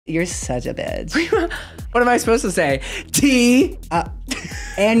You're such a bitch. What am I supposed to say? T.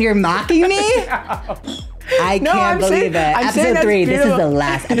 And you're mocking me? I can't believe it. Episode 3. This is the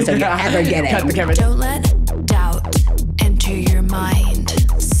last episode you're ever getting. Cut the camera. Don't let doubt enter your mind.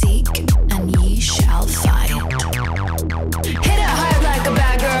 Seek and ye shall find. Hit it hard like a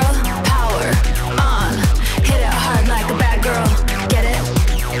bad girl. Power on. Hit it hard like a bad girl. Get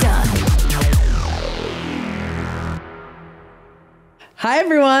it done. Hi,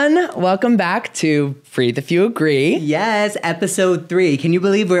 everyone. Welcome back to Breathe If You Agree. Yes, episode 3. Can you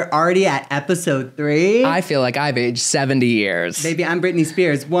believe we're already at episode 3? I feel like I've aged 70 years. Baby, I'm Britney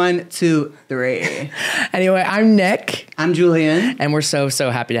Spears. 1, 2, 3. Anyway, I'm Nick. I'm Julian. And we're so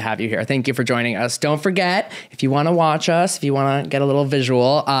happy to have you here. Thank you for joining us. Don't forget, if you want to watch us, if you want to get a little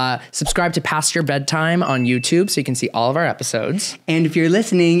visual, subscribe to Past Your Bedtime on YouTube so you can see all of our episodes. And if you're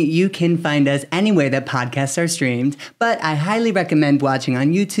listening, you can find us anywhere that podcasts are streamed. But I highly recommend watching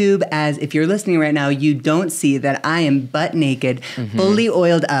on YouTube, as if you're listening right now, you don't see that I am butt naked, fully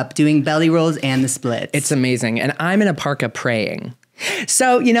oiled up, doing belly rolls and the splits. It's amazing. And I'm in a parka praying.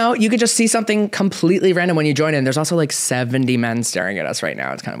 So, you know, you could just see something completely random when you join in. There's also like 70 men staring at us right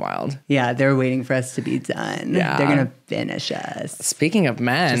now. It's kind of wild. Yeah, they're waiting for us to be done. Yeah. They're going to finish us. Speaking of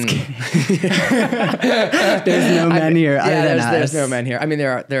men. There's no men here other than us. There's no men here. I mean,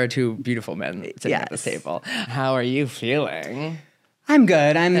 there are two beautiful men sitting at this table. How are you feeling? I'm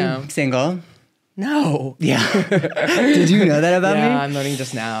good. I'm single. No. Yeah. Did you know that about me? Yeah, I'm learning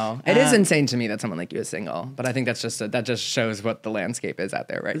just now. It is insane to me that someone like you is single, but I think that just shows what the landscape is out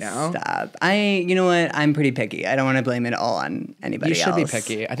there right now. Stop. You know what? I'm pretty picky. I don't want to blame it all on anybody else. You should be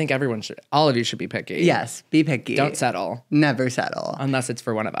picky. I think all of you should be picky. Yes, be picky. Don't settle. Never settle. Unless it's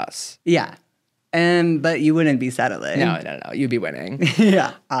for one of us. Yeah. But you wouldn't be settling. No. You'd be winning.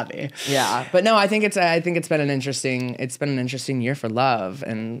 Yeah, obvi. Yeah, but no, I think it's been an interesting year for love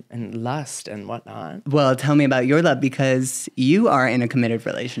and lust and whatnot. Well, tell me about your love, because you are in a committed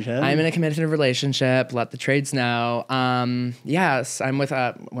relationship. I'm in a committed relationship. Let the trades know. Yes, I'm with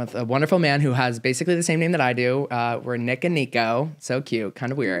a wonderful man who has basically the same name that I do. We're Nick and Nico. So cute,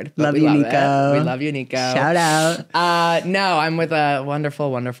 kind of weird. But love you, Nico. We love you, Nico. Shout out. No, I'm with a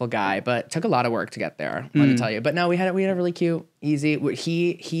wonderful guy, but took a lot of work to get there, let me tell you. But no, we had a really cute, easy. We're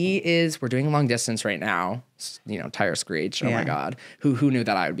doing long distance right now. You know, tire screech. Oh my God, who knew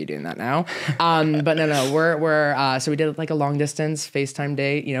that I would be doing that now? But no, we're so we did like a long distance FaceTime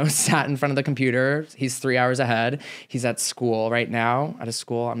date. You know, sat in front of the computer. He's 3 hours ahead. He's at school right now. At a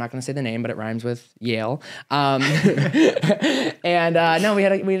school, I'm not going to say the name, but it rhymes with Yale. And no, we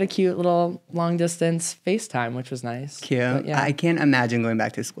had a cute little long distance FaceTime, which was nice. Cute. But, yeah. I can't imagine going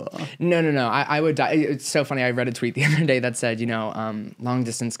back to school. No. I would die. It's so funny. I read a tweet the other day that said, you know, long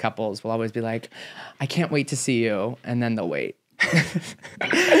distance couples will always be like, I can't wait to see you, and then they'll wait.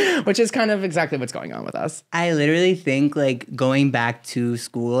 Which is kind of exactly what's going on with us. I literally think like going back to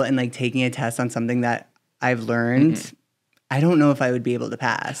school and like taking a test on something that I've learned, I don't know if I would be able to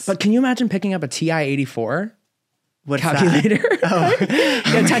pass. But can you imagine picking up a TI-84? What's calculator? That?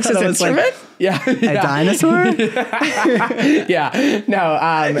 Oh. Yeah, Texas Instrument? Like a dinosaur? Yeah. No,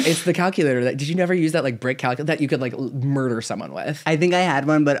 it's the calculator. Did you never use that like brick calculator that you could like murder someone with? I think I had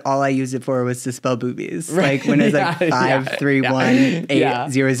one, but all I used it for was to spell boobies. Right. Like when it's like 5, 3, 1, 8,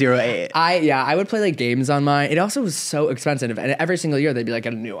 0, 0, 8. I would play like games on mine. It also was so expensive, and every single year they'd be like,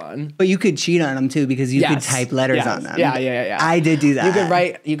 get a new one. But you could cheat on them too, because you could type letters on them. Yeah. I did do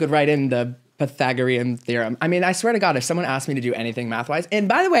that. You could write in the Pythagorean theorem. I mean, I swear to God, if someone asked me to do anything math-wise, and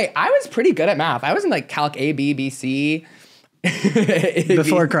by the way, I was pretty good at math. I was in like Calc A, B, B, C.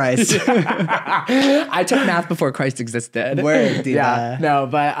 Before Christ. I took math before Christ existed. Word, diva. Yeah. No,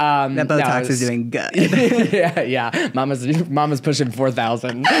 but that Botox is doing good. yeah. Mama's pushing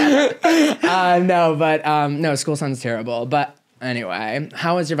 4,000. No, school sounds terrible. But anyway,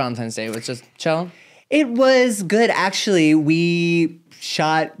 how was your Valentine's Day? It was just chill? It was good, actually. We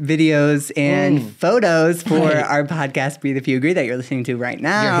shot videos and photos for our podcast, Breathe If You Agree, that you're listening to right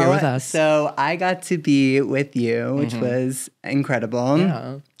now. You're here with us. So I got to be with you, which was incredible.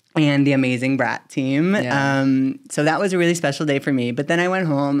 Yeah. And the amazing Brat team. Yeah. So that was a really special day for me. But then I went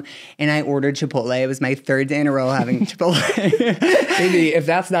home and I ordered Chipotle. It was my 3rd day in a row having Chipotle. Maybe if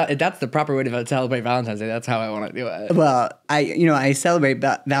that's the proper way to celebrate Valentine's Day, that's how I want to do it. Well, I celebrate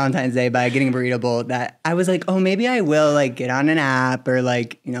Valentine's Day by getting a burrito bowl that I was like, oh, maybe I will like get on an app or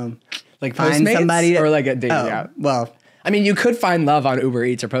like, you know, like find Postmates somebody or like a dating oh, app. Well, I mean, you could find love on Uber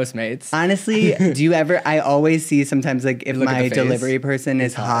Eats or Postmates. Honestly, I always see sometimes like if my delivery person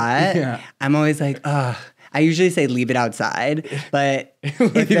is hot, I'm always like, ugh. I usually say leave it outside, but if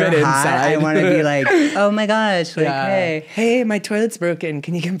they're it hot, inside. I want to be like, oh my gosh, like, hey, my toilet's broken.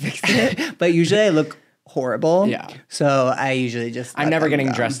 Can you come fix it? But usually I look horrible. Yeah. So I usually just I'm let never them getting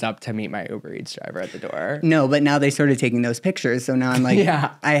go. dressed up to meet my Uber Eats driver at the door. No, but now they started taking those pictures, so now I'm like,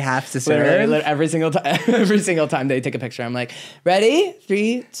 Yeah. I have to serve. Literally, every single time they take a picture, I'm like, ready?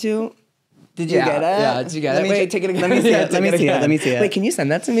 3, 2. Did you get it? Yeah, did you get it? Wait, take it again. Let me see it. Let me see it. Let me see it. Wait, can you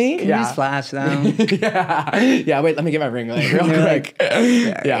send that to me? Can you just flash them? Yeah, wait, let me get my ring light real quick.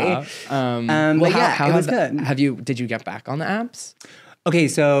 Yeah. But yeah, it was good. Did you get back on the apps? Okay,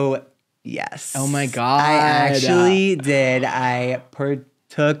 so yes. Oh my God. I actually did. I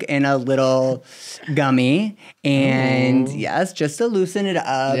partook in a little gummy, and yes, just to loosen it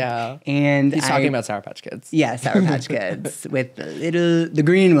up. Yeah. And He's talking about Sour Patch Kids. Yeah, Sour Patch Kids with the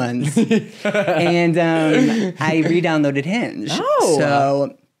green ones. And I re-downloaded Hinge. Oh.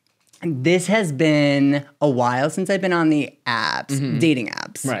 So this has been a while since I've been on the apps, dating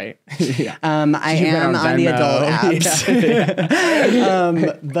apps. Right. Yeah. I am on the adult apps.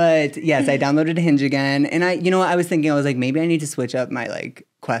 But yes, I downloaded Hinge again. And I was thinking, I was like, maybe I need to switch up my like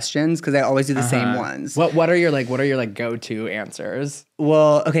questions because I always do the same ones. What are your go-to answers?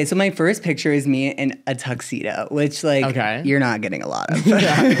 Well, okay, so my first picture is me in a tuxedo, which you're not getting a lot of.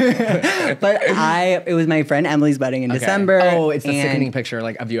 But it was my friend Emily's wedding in December. Oh, it's the sickening picture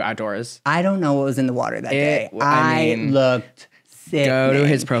of you outdoors. I don't know what was in the water that day. I looked sick. Go to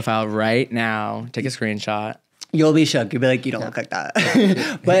his profile right now. Take a screenshot. You'll be shook. You'll be like, you don't look like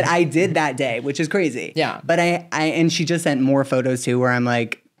that. But I did that day, which is crazy. Yeah. But and she just sent more photos too, where I'm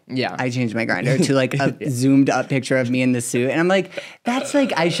like, yeah, I changed my grinder to like a zoomed up picture of me in the suit. And I'm like, that's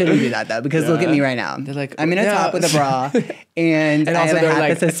like, I shouldn't do that though, because look at me right now. They're like, I'm in a top with a bra and I have a hat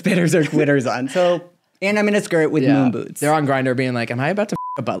that says spitters or quitters on. So, and I'm in a skirt with moon boots. They're on Grindr being like, am I about to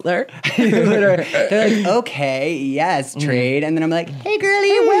a butler? They're like, okay, yes, trade. And then I'm like, hey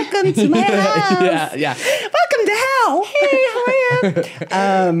girlie, welcome to my house. Yeah. Welcome to hell. Hey, how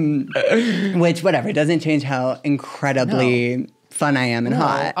are you? Which, whatever, it doesn't change how incredibly fun I am and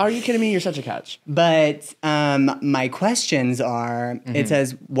hot. Are you kidding me? You're such a catch. But my questions are, it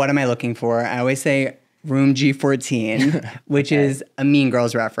says, what am I looking for? I always say room G14, which is a Mean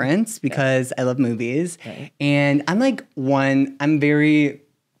Girls reference because I love movies. Okay. And I'm very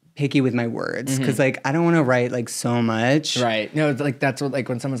picky with my words because I don't want to write so much. Right. No, that's what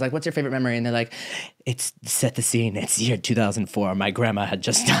when someone's like, what's your favorite memory? And they're like, it's set the scene. It's year 2004. My grandma had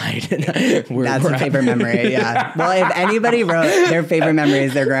just died. That's a favorite memory. Yeah. Well, if anybody wrote their favorite memory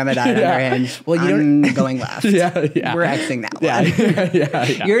is their grandma died under Hinge, well, I'm going left. Yeah. We're Xing that one.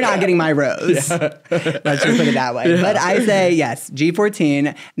 Yeah. You're not getting my rose. Yeah. Let's just put it that way. Yeah. But I say, yes, G14.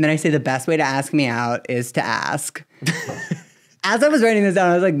 And then I say the best way to ask me out is to ask. As I was writing this down,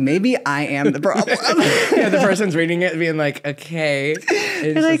 I was like, maybe I am the problem. Yeah, the person's reading it being like, okay.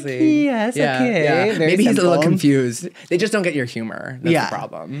 They're like, yes, okay. Yeah. Maybe he's a little confused. They just don't get your humor. That's the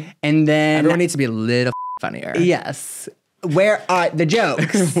problem. And then everyone needs to be a little funnier. Yes. Where are the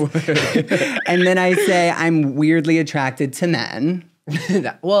jokes? And then I say, I'm weirdly attracted to men.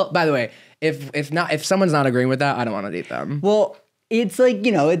 Well, by the way, if someone's not agreeing with that, I don't want to date them. Well, it's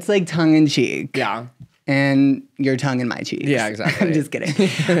it's like tongue in cheek. Yeah. And your tongue in my cheeks. Yeah, exactly. I'm just kidding.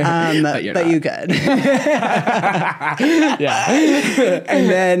 But you could. Yeah. And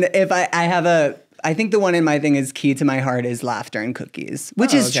then if I think the one in my thing is key to my heart is laughter and cookies,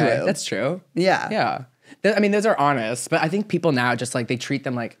 which is true. That's true. Yeah. Yeah. Those are honest, but I think people now just they treat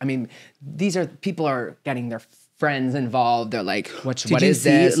them people are getting their friends involved. They're like, what is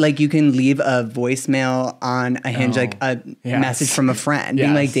this? You can leave a voicemail on a Hinge, a message from a friend.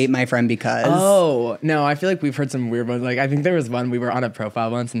 Being like, date my friend because. Oh, no, I feel like we've heard some weird ones. I think there was one, we were on a profile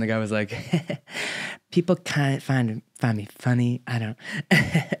once and the guy was like, people kind of find me funny. I don't,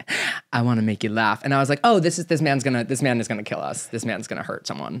 I want to make you laugh. And I was like, oh, this man is going to kill us. This man's going to hurt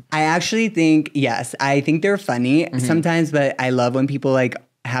someone. I actually think, yes, I think they're funny sometimes, but I love when people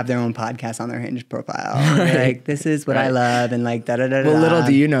have their own podcast on their Hinge profile. Like, this is what I love, and da-da-da-da. Well, little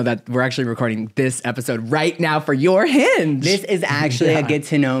do you know that we're actually recording this episode right now for your Hinge. This is actually a get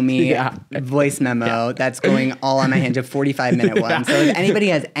to know me voice memo that's going all on my Hinge, a 45-minute one. So if anybody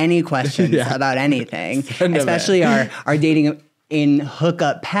has any questions about anything, especially our dating in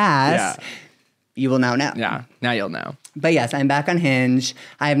hookup past, you will now know. Yeah, now you'll know. But yes, I'm back on Hinge.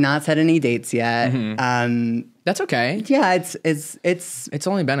 I have not set any dates yet. That's okay. Yeah, it's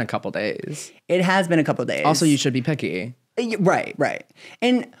only been a couple days. It has been a couple days. Also, you should be picky. Right.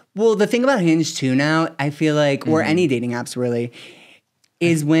 And well, the thing about Hinge too now, I feel like, or any dating apps really,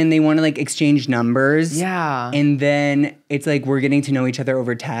 is when they want to exchange numbers. Yeah. And then it's we're getting to know each other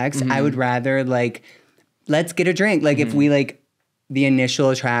over text. I would rather let's get a drink. Like if we like the initial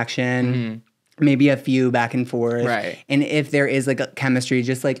attraction, maybe a few back and forth. Right. And if there is like a chemistry,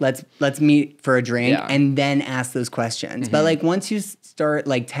 just like let's meet for a drink and then ask those questions. But like once you start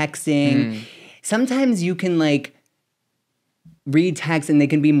like texting, sometimes you can like read text and they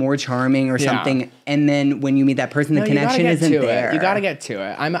can be more charming or something, and then when you meet that person, the connection isn't there. You got to get to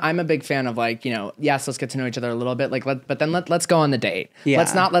it. I'm a big fan of like, you know, yes, let's get to know each other a little bit, like, but then let's go on the date. Yeah.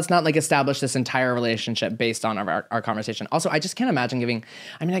 Let's not like establish this entire relationship based on our conversation. Also, I just can't imagine giving.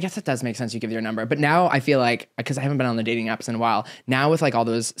 I mean, I guess it does make sense you give your number, but now I feel like, because I haven't been on the dating apps in a while, now with like all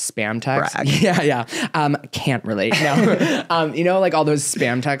those spam texts, can't relate. No, you know, like all those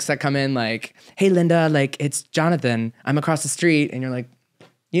spam texts that come in, like, hey Linda, like it's Jonathan, I'm across the street. And you're like,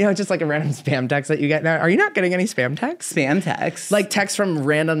 you know, just like a random spam text that you get now. Are you not getting any spam texts? Spam texts? Like texts from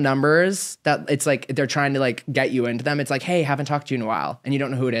random numbers that it's like they're trying to like get you into them. It's like, hey, haven't talked to you in a while. And you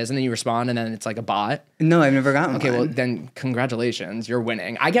don't know who it is. And then you respond and then it's like a bot. No, I've never gotten one. Okay, well then congratulations. You're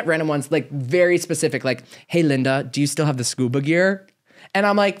winning. I get random ones like very specific, like, hey Linda, do you still have the scuba gear? And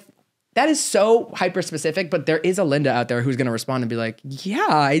I'm like, that is so hyper specific, but there is a Linda out there who's going to respond and be like, yeah,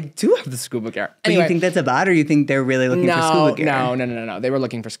 I do have the scuba gear. Anyway, but you think that's a bot, or you think they're really looking for scuba gear? No. They were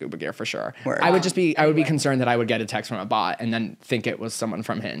looking for scuba gear for sure. Word. I would be concerned that I would get a text from a bot and then think it was someone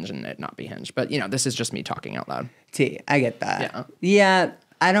from Hinge and it not be Hinge. But you know, this is just me talking out loud. I get that. Yeah.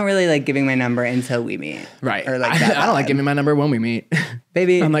 I don't really like giving my number until we meet. Right. Or like that. I don't like giving my number when we meet.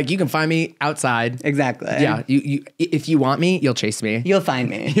 Baby. I'm like, you can find me outside. Exactly. Yeah. You if you want me, you'll chase me. You'll find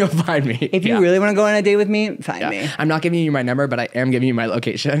me. You'll find me. If you really want to go on a date with me, find me. I'm not giving you my number, but I am giving you my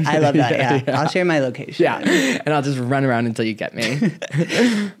location. I love that. Yeah. I'll share my location. Yeah. And I'll just run around until you get me.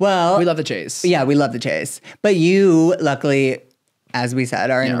 Well, we love the chase. Yeah, we love the chase. But you, luckily, as we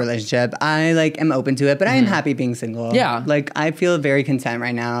said, are in a relationship. I like am open to it, but I am happy being single. Yeah. Like I feel very content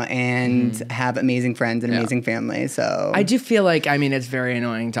right now and have amazing friends and amazing family. So I do feel like, I mean, it's very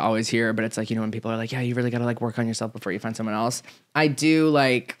annoying to always hear, but it's like, you know, when people are like, yeah, you really got to like work on yourself before you find someone else. I feel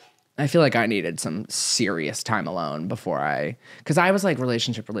like I needed some serious time alone before because I was like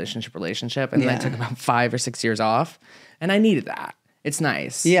relationship. And then I took about 5 or 6 years off and I needed that. It's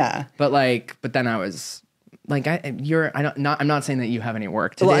nice. Yeah. But then I was, like I'm not saying that you have any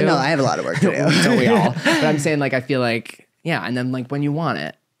work to do. Well, no, I have a lot of work to do. Don't we all? But I'm saying like I feel like and then like when you want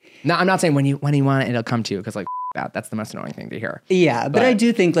it. No, I'm not saying when you want it, it'll come to you because like that's the most annoying thing to hear. Yeah, but I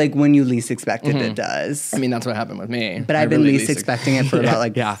do think like when you least expect it, it does. I mean, that's what happened with me. But I've been least expecting it for about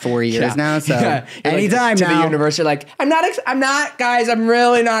like 4 years now. So anytime to the universe, you're like, I'm not, guys. I'm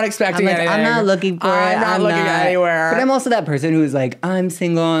really not expecting anything. I'm not looking for it. I'm not looking anywhere. But I'm also that person who's like, I'm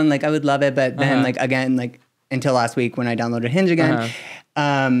single and like I would love it, but then like again like. Until last week when I downloaded Hinge again,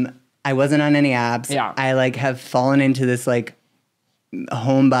 I wasn't on any apps. Yeah. I like have fallen into this like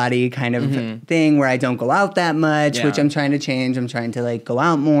homebody kind of thing where I don't go out that much, which I'm trying to change. I'm trying to like go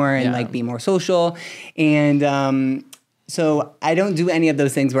out more and like be more social. And so I don't do any of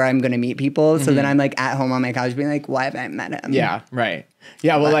those things where I'm going to meet people. So then I'm like at home on my couch being like, why haven't I met him? Yeah, right.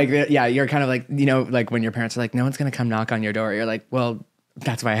 Yeah, well, you're kind of like, you know, like when your parents are like, no one's going to come knock on your door. You're like, well,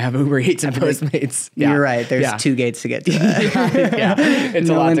 that's why I have Uber Eats and Postmates. Yeah. You're right. There's 2 gates to get to that. It's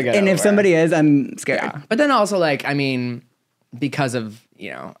a lot to get And over. if somebody is, I'm scared. Yeah. But then also like, I mean, because of,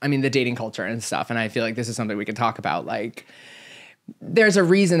 you know, I mean, the dating culture and stuff. And I feel like this is something we can talk about. Like, there's a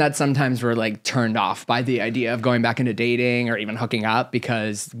reason that sometimes we're like turned off by the idea of going back into dating or even hooking up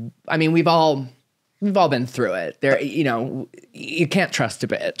because, I mean, we've all been through it. There, you know, you can't trust a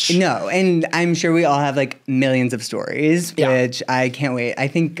bitch. No, and I'm sure we all have like millions of stories, which I can't wait. I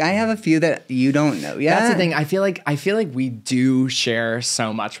think I have a few that you don't know yet. That's the thing. I feel like we do share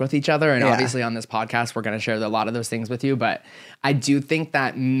so much with each other, and obviously on this podcast we're going to share a lot of those things with you. But I do think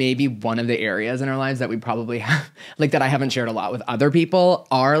that maybe one of the areas in our lives that we probably have, like that I haven't shared a lot with other people,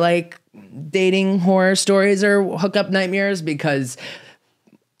 are like dating horror stories or hookup nightmares because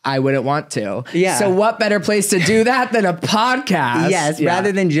I wouldn't want to. Yeah. So what better place to do that than a podcast? Yes.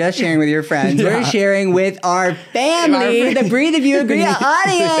 Rather than just sharing with your friends, we're sharing with our family, the Breathe If You Agree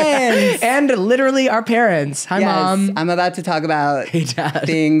audience. And literally our parents. Hi, Mom. I'm about to talk about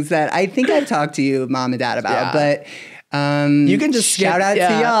things that I think I've talked to you, Mom and Dad, about, but you can just shout out to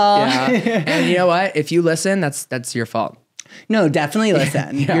y'all. Yeah. And you know what? If you listen, that's your fault. No, definitely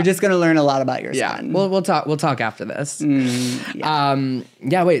listen. You're just going to learn a lot about your son. We'll talk after this.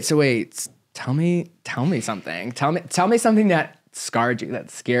 Wait. Tell me something. Tell me something that scarred you,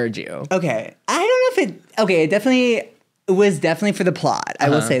 that scared you. Okay. I don't know if it was definitely for the plot. I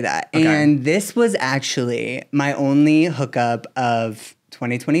will say that. Okay. And this was actually my only hookup of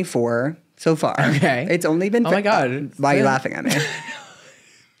 2024 so far. Okay. It's only been... Oh my God. Why are you laughing at me?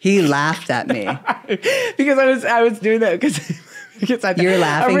 He laughed at me. because I was doing that because I You're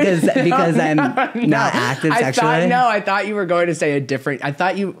laughing because I'm not active sexually? I thought you were going to say a different. I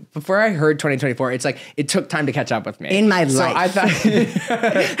thought you before I heard 2024. It's like it took time to catch up with me in my life. I thought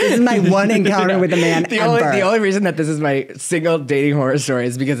this is my one encounter with a man. The only reason that this is my single dating horror story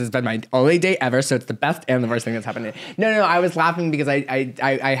is because it's been my only date ever. So it's the best and the worst thing that's happened to me. No, I was laughing because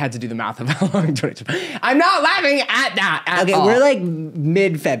I had to do the math of how long 2024. I'm not laughing at that. At all. We're like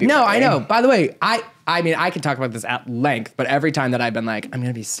mid-February. No, I know. By the way, I mean, I can talk about this at length, but every time that I've been like, I'm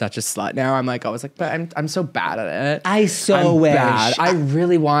gonna be such a slut now, I'm like, always like, but I'm so bad at it. I wish. Bad. I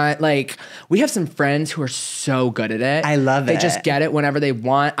really want, like, we have some friends who are so good at it. I love They it. just get it whenever they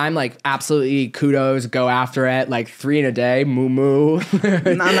want. I'm like, absolutely kudos, go after it, like 3 in a day, moo moo.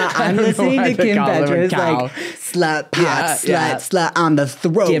 Mama, I'm listening to Kim Petras like slut, pot, slut on the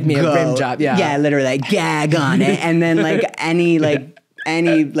throat. Give me a rim job, Yeah, literally, like, gag on it. And then like any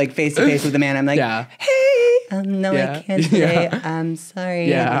face to face with a man, I'm like, hey, no, I can't today. I'm sorry.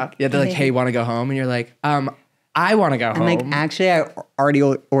 Yeah. Yeah, they're like, hey, want to go home? And you're like, I want to go home. I'm like, actually, I already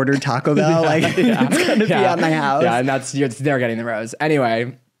ordered Taco Bell. Like, it's going to be at my house. Yeah, and they're getting the rose.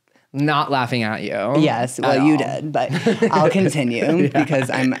 Anyway, not laughing at you. Yes, well, you did, but I'll continue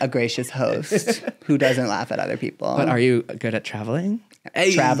because I'm a gracious host who doesn't laugh at other people. But are you good at traveling?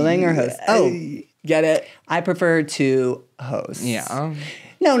 Traveling or host? Oh, get it? I prefer to host. Yeah.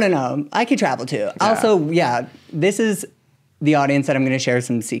 No. I could travel too. Yeah. Also, yeah, this is the audience that I'm going to share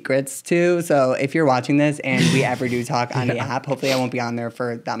some secrets to. So if you're watching this and we ever do talk on the app, hopefully I won't be on there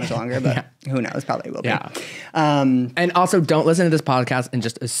for that much longer, but who knows? Probably will be. Yeah. And also don't listen to this podcast and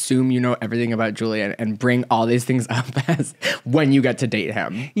just assume you know everything about Julian and bring all these things up as when you get to date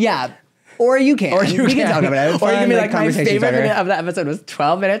him. Yeah. Or you can. We can talk about it. Or you can be like, my favorite minute of that episode was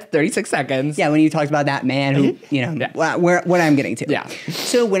 12 minutes, 36 seconds. Yeah, when you talked about that man who, what I'm getting to. Yeah.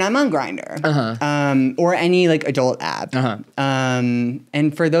 So when I'm on Grindr, or any like adult app,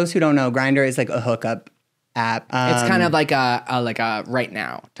 and for those who don't know, Grindr is like a hookup app. It's kind of like a right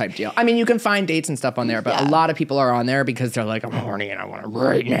now type deal. I mean, you can find dates and stuff on there, but a lot of people are on there because they're like, I'm horny and I want it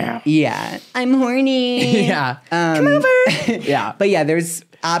right now. Yeah. I'm horny. Yeah. Come over. Yeah. But yeah, there's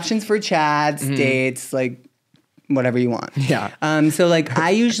options for chats, dates, like whatever you want. Yeah. So like I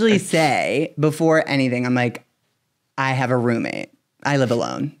usually say before anything, I'm like, I have a roommate. I live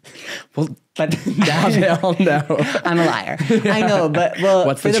alone. Well, but now they all know. I'm a liar. I know, but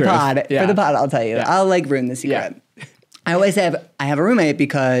What's for the pod, I'll tell you. I'll like ruin the secret. Yeah. I always have I have a roommate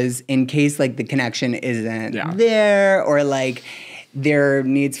because in case like the connection isn't there or like there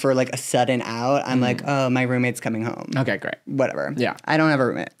needs for like a sudden out, I'm like, oh, my roommate's coming home. Okay, great. Whatever. Yeah. I don't have a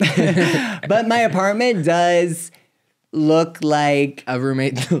roommate. But my apartment does look like a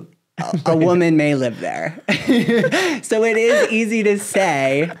roommate. A woman may live there. So it is easy to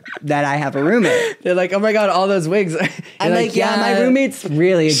say that I have a roommate. They're like, oh my God, all those wigs. I'm like, yeah, my roommate's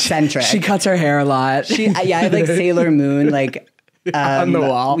really eccentric. She cuts her hair a lot. I have like Sailor Moon, like on the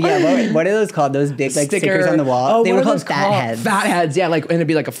wall. Yeah, what are those called? Those big like stickers on the wall. Oh, they were called fat heads. Fat heads, yeah, like and it'd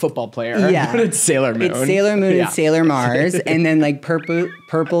be like a football player. Yeah, but it's Sailor Moon. It's Sailor Moon and Sailor Mars, and then like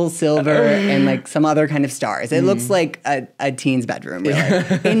purple, silver, and like some other kind of stars. It looks like a teen's bedroom, really,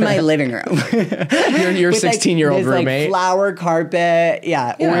 in my living room. Your 16-year-old roommate. Like flower carpet,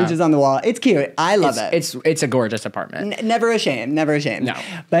 oranges on the wall. It's cute. I love it. It's a gorgeous apartment. Never ashamed. No.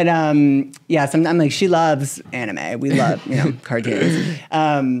 But sometimes like she loves anime. We love cartoons.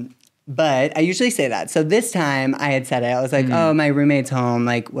 But I usually say that. So this time I had said it. I was like, oh, my roommate's home,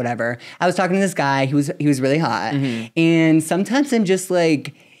 like whatever. I was talking to this guy. He was really hot. And sometimes I'm just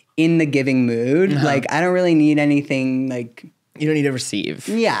like in the giving mood. Like I don't really need anything like. You don't need to receive.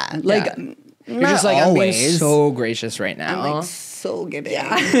 Yeah. Like you're just like, always. I'm being so gracious right now. I'm like so giving.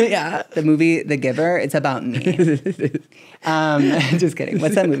 Yeah. The movie The Giver, it's about me. Just kidding.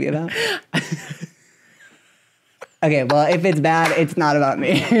 What's that movie about? Okay, well, if it's bad, it's not about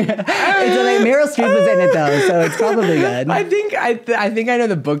me. It's like Meryl Streep was in it though, so it's probably good. I think I know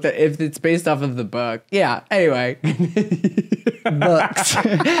the book that if it's based off of the book. Yeah. Anyway, books.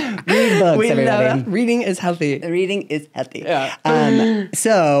 Read books, everybody. Reading is healthy. Reading is healthy. Yeah.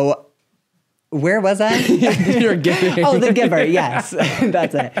 So. Where was I? You're giving. Oh, The Giver. Yes,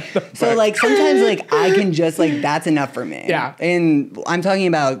 that's it. So like sometimes like I can just like that's enough for me. Yeah. And I'm talking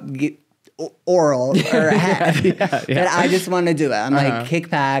about oral or head that I just want to do it. I'm like kick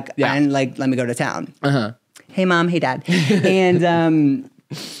back and like let me go to town. Hey mom, hey dad, and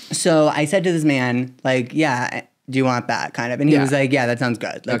so I said to this man like, yeah, do you want that kind of? And he was like, yeah, that sounds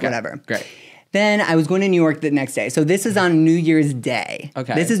good. Like whatever. Great. Then I was going to New York the next day. So this is on New Year's Day.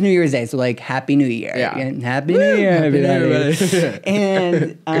 Okay. This is New Year's Day. So like Happy New Year. Yeah. And Happy New Year, everybody.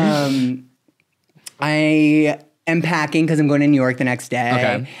 And I am packing because I'm going to New York the next day.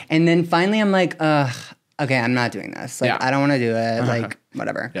 Okay. And then finally I'm like, okay, I'm not doing this. Like, Yeah. I don't want to do it. Like,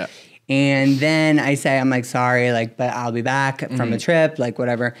 whatever. Yeah. And then I say, I'm like, sorry, like, but I'll be back from a trip, like,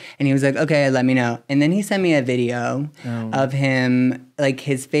 whatever. And he was like, okay, let me know. And then he sent me a video of him, like,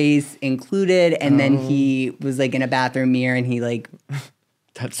 his face included. And then he was, like, in a bathroom mirror and he, like,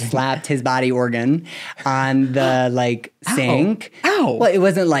 slapped his body organ on the, like, sink. Ow. Well, it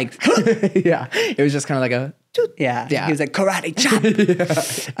wasn't like, Yeah. It was just kind of like a... yeah. Yeah. He was like, karate chop.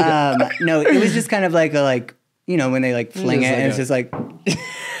 No, it was just kind of like a, like, you know, when they, like, fling it Just like and it's just like...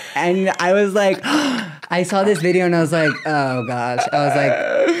 And I was like, I saw this video and I was like, oh gosh. I was like,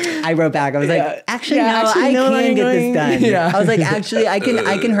 I wrote back. I was like, actually, no, I can get this done. Yeah. I was like, actually, I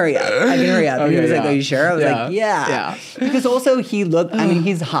can hurry up. I can hurry up. And he Okay, was like, yeah. are you sure? I was Yeah. like, yeah. Yeah. Because also he looked, I mean,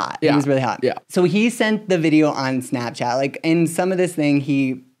 he's hot. Yeah. He was really hot. Yeah. So he sent the video on Snapchat. Like in some of this thing,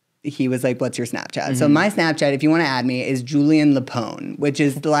 he was like, what's your Snapchat? So my Snapchat, if you want to add me, is Julian Lapone, which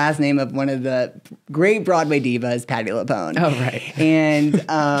is the last name of one of the great Broadway divas, Patti LuPone. Oh, right. And get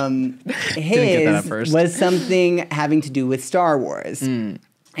that at his first. was something having to do with Star Wars. And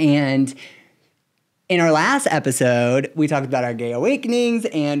in our last episode, we talked about our gay awakenings,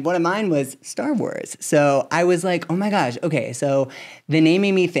 and one of mine was Star Wars. So I was like, oh my gosh, okay, so the name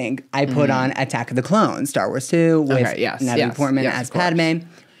made me think. I put on Attack of the Clones, Star Wars 2, with Okay, yes, Natalie yes, Portman yes, as of course. Padme.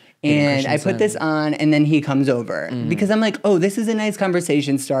 And I put this on, and then he comes over because I'm like, oh, this is a nice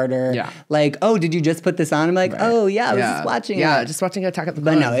conversation starter. Yeah. Like, oh, did you just put this on? I'm like, oh, yeah, I was Yeah. just watching it. Yeah, just watching Attack of the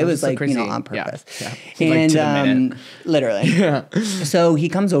But Clones. no, it was so like, you know, crazy. on purpose. Yeah. Like And to the minute. literally. So he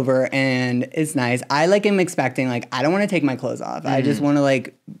comes over and it's nice. I like am expecting, like, I don't want to take my clothes off. I just want to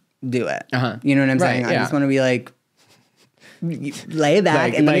like do it. You know what I'm saying? I yeah. just want to be like, lay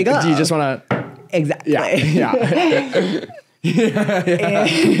back and let me go. Do you just want to... Exactly. Yeah.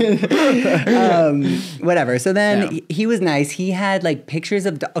 Whatever. So then he was nice. He had like pictures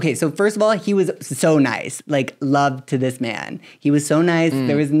of, okay, so first of all, he was so nice, like love to this man. He was so nice.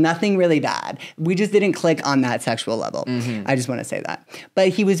 There was nothing really bad. We just didn't click on that sexual level. I just want to say that. But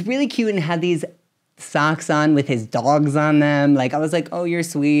he was really cute and had these socks on with his dogs on them. Like I was like, oh, you're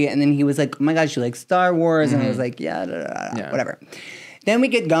sweet. And then he was like, oh my gosh, you like Star Wars? And I was like, yeah, whatever. Then we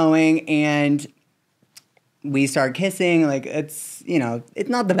get going and we start kissing. Like it's, you know, it's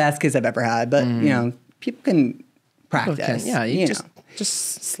not the best kiss I've ever had, but you know, people can practice. Okay. Yeah, you know.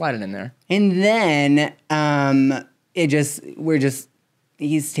 just slide it in there. And then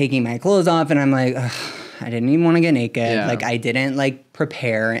he's taking my clothes off and I'm like, ugh, I didn't even want to get naked. Yeah. Like I didn't like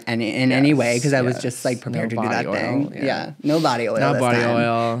prepare in any way because I was just like prepared No to do that body oil, thing. yeah. Yeah, no body oil. No this body time.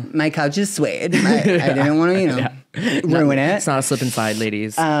 oil. My couch is suede. I didn't want to, you know, ruin it. It's not a slip and slide,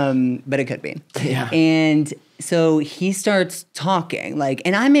 ladies. But it could be. Yeah. And so he starts talking, like,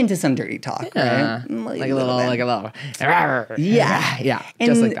 and I'm into some dirty talk, right? Like a little. Yeah. Yeah. And-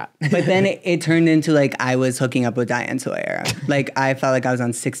 Just like that. But then it turned into like I was hooking up with Diane Sawyer. Like I felt like I was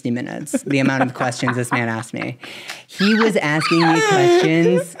on 60 Minutes. The amount of questions this man asked me. He was asking me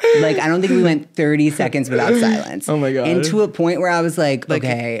questions. Like I don't think we went 30 seconds without silence. Oh my God. And to a point where I was like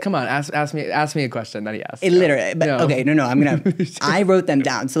okay. Come on, ask me a question that he asked. It literally, but No. okay, no, I'm gonna. I wrote them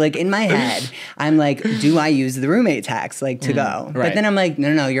down. So like in my head, I'm like, do I use the roommate tax like to go? But right. then I'm like,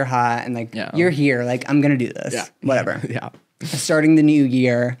 no, you're hot and like you're here. Like I'm gonna do this. Yeah. Whatever. Yeah. Starting the new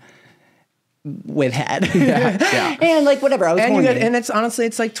year with head. Yeah. And like whatever. I was And horny. and it's honestly,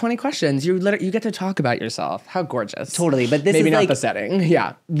 it's like 20 questions. You get to talk about yourself. How gorgeous. Totally, but this maybe is not like the setting.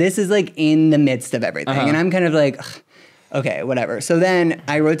 Yeah. this is like in the midst of everything, and I'm kind of like. Ugh, okay, whatever. So then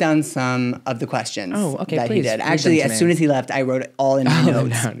I wrote down some of the questions that he did. read Actually, them to as me. soon as he left, I wrote it all in my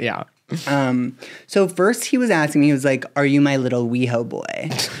notes. Yeah. So first he was asking me, he was like, are you my little WeHo boy?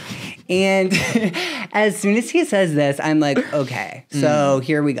 And as soon as he says this, I'm like, okay, so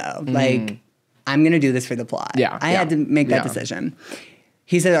here we go. Like, I'm going to do this for the plot. Yeah, I had to make that decision.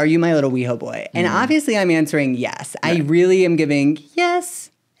 He said, are you my little WeHo boy? And obviously I'm answering yes. I really am giving yes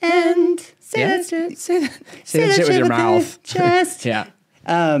and say that shit with your mouth. Chest. Yeah.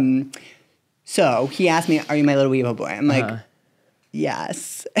 So he asked me, are you my little WeHo boy? I'm like,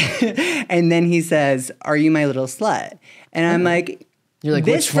 yes. And then he says, are you my little slut? And I'm like, You're like,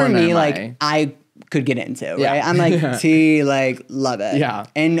 this which for one me, am like, I could get into, Yeah. right? I'm like, see, like, love it. Yeah.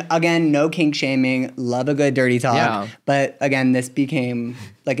 And again, no kink shaming, love a good dirty talk. Yeah. But again, this became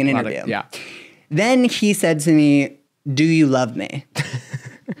like an interview. Yeah. Then he said to me, do you love me?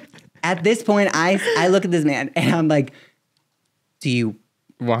 At this point, I look at this man and I'm like, do you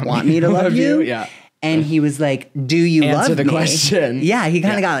want me to love you? Yeah. And he was like, do you love Answer the me? question. Yeah, he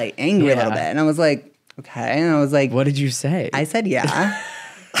kind of got like angry a little Yeah. bit. And I was like, okay. And I was like, What did you say? I said, yeah.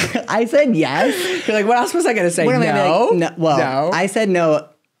 I said yes. You're like, what else was I going to say? What am I gonna No. be like, no. Well, No. I said no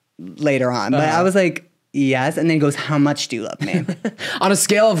later on, but I was like, yes. And then he goes, how much do you love me? On a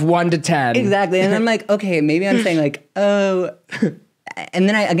scale of 1 to 10. Exactly. And I'm like, okay, maybe I'm saying like, oh. And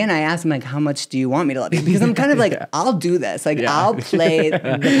then I asked him like, how much do you want me to love you? Because I'm kind of like, I'll do this. Like, I'll play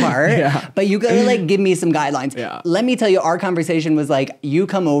the part, but you gotta like give me some guidelines. Yeah. Let me tell you, our conversation was like, you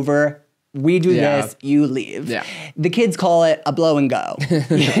come over, we do this, you leave. Yeah. The kids call it a blow and go. You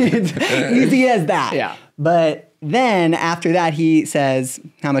see it as that. Yeah. But then after that, he says,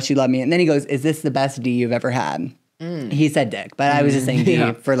 how much you love me. And then he goes, is this the best D you've ever had? He said dick, but I was just saying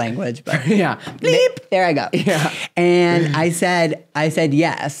D for language. But bleep, there I go. Yeah. And I said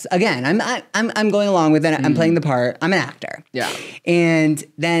yes. Again, I'm going along with it. I'm playing the part. I'm an actor. Yeah. And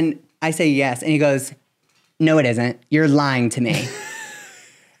then I say yes, and he goes, no, it isn't. You're lying to me.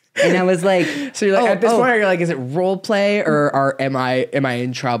 And I was like, so you're like, at this point, you're like, is it role play or am I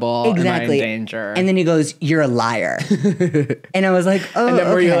in trouble? Exactly. Am I in danger? And then he goes, you're a liar. And I was like, oh, and then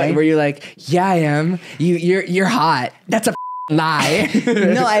okay. were you like, yeah, I am. You're hot. That's a lie.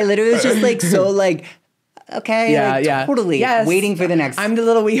 No, I literally was just like, so like, okay, like, totally yes. waiting for the next. I'm the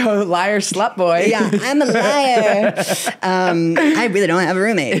little wee-ho liar slut boy. Yeah, I'm a liar. I really don't have a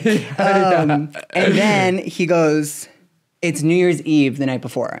roommate. And then he goes, it's New Year's Eve the night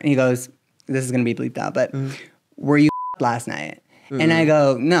before. And he goes, this is going to be bleeped out, but were you last night? And I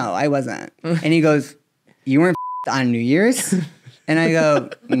go, no, I wasn't. And he goes, you weren't on New Year's? And I go,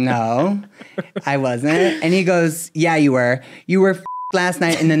 no, I wasn't. And he goes, yeah, you were. You were last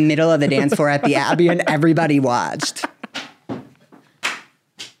night in the middle of the dance floor at the Abbey and everybody watched.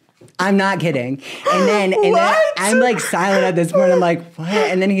 I'm not kidding. And then I'm like silent at this point. I'm like, what?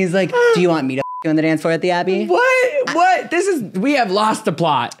 And then he's like, do you want me to you on the dance floor at the Abbey? What? We have lost the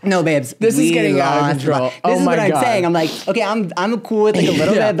plot. No, babes. This is getting out of control. This is what I'm saying. I'm like, okay, I'm cool with like a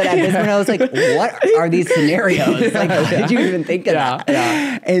little bit, but at this point I was like, what are these scenarios? Like, why did you even think of that?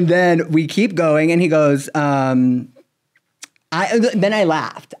 Yeah. And then we keep going, and he goes, then I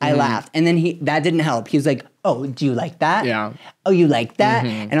laughed. I laughed. And then that didn't help. He was like, oh, do you like that? Yeah. Oh, you like that?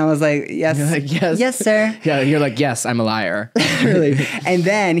 And I was like, yes. You're like, yes. Yes, sir. Yeah, you're like, yes, I'm a liar. Really. And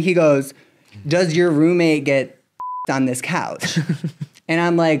then he goes, does your roommate get on this couch? And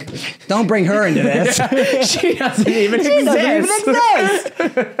I'm like, don't bring her into this. She doesn't even exist.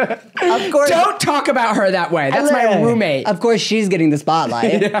 Of course. Don't talk about her that way. That's my roommate. Of course, she's getting the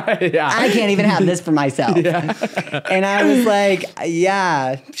spotlight. Yeah. I can't even have this for myself. Yeah. And I was like,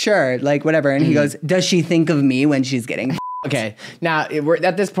 yeah, sure, like whatever. And he goes, does she think of me when she's getting Okay, now we're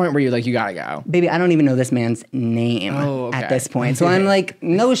at this point where you're like, you gotta go. Baby, I don't even know this man's name at this point. So I'm like,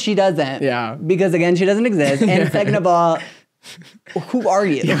 no, she doesn't. Yeah. Because again, she doesn't exist. And second of all, who are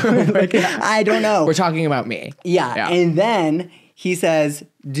you? I don't know. We're talking about me. Yeah. And then he says,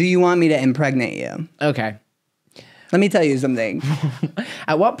 do you want me to impregnate you? Okay. Let me tell you something.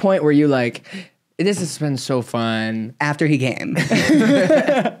 At what point were you like, this has been so fun? After he came.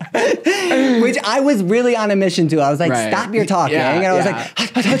 Which I was really on a mission to. I was like, stop your talking. And I was like,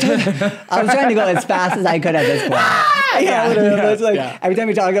 I was trying to go as fast as I could at this point. Every time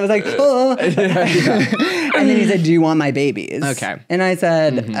he talked, I was like, oh. And then he said, do you want my babies? Okay. And I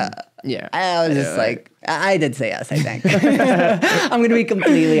said, yeah. I was just like, I did say yes, I think. I'm going to be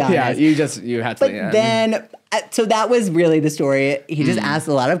completely honest. Yeah, you had to. But then, so that was really the story. He just asked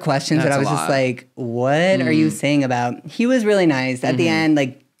a lot of questions that I was just like, what are you saying about? He was really nice. At the end,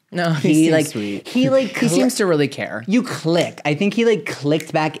 like, no, he seems sweet. He seems to really care. You click. I think he like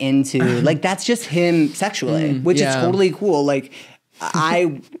clicked back into like that's just him sexually, which is totally cool. Like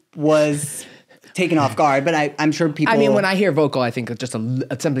I was taken off guard, but I'm sure people. I mean, when I hear vocal, I think it's just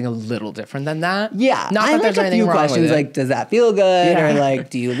something a little different than that. Yeah, not I that there's like a anything few wrong questions with it. like, does that feel good, or like,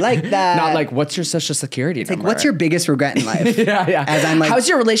 do you like that? Not like, what's your social security number? Like, what's your biggest regret in life? Yeah. As I'm like, how's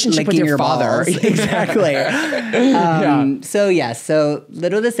your relationship with your father? Exactly. So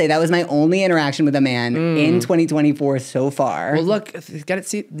little to say, that was my only interaction with a man in 2024 so far. Well, look,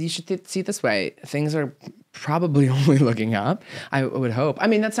 you should see it this way. Things are probably only looking up. I would hope. I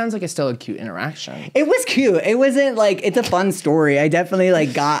mean, that sounds like it's still a cute interaction. It was cute. It wasn't like, it's a fun story. I definitely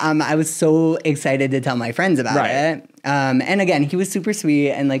like got, I was so excited to tell my friends about it. And again, he was super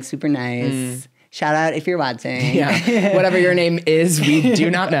sweet and like super nice. Shout out if you're watching. Yeah. Whatever your name is, we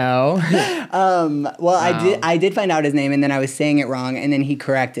do not know. I did find out his name, and then I was saying it wrong, and then he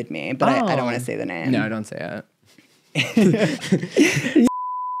corrected me, but I don't want to say the name. No, don't say it.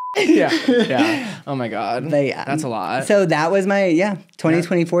 Yeah. Oh my God. But yeah. That's a lot. So that was my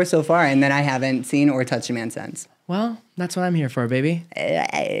 2024 so far, and then I haven't seen or touched a man since. Well, that's what I'm here for, baby.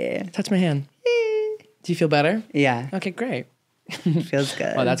 Touch my hand. Do you feel better? Yeah. Okay, great. Feels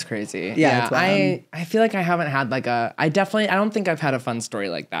good. Oh, that's crazy. Yeah, it's wild. I feel like I haven't had like I don't think I've had a fun story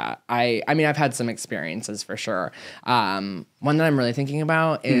like that. I mean, I've had some experiences for sure. One that I'm really thinking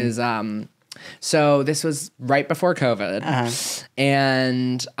about is, so this was right before COVID,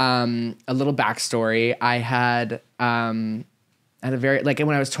 and a little backstory. I had a very, like,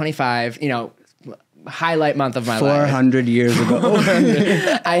 when I was 25, you know, highlight month of my life. 400 years ago.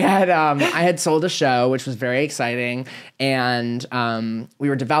 I had sold a show, which was very exciting, and we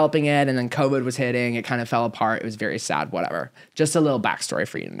were developing it, and then COVID was hitting. It kind of fell apart. It was very sad. Whatever. Just a little backstory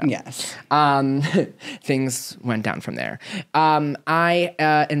for you to know. Yes. Things went down from there.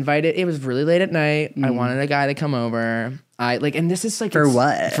 I invited. It was really late at night. I wanted a guy to come over. And this is like for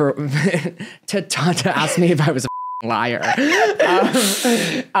what? For to ask me if I was a liar.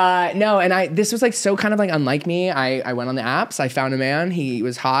 No, and this was like so kind of like unlike me. I went on the apps. I found a man. He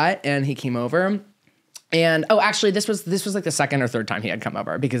was hot, and he came over. And actually, this was like the second or third time he had come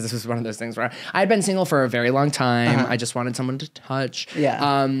over, because this was one of those things where I had been single for a very long time. I just wanted someone to touch.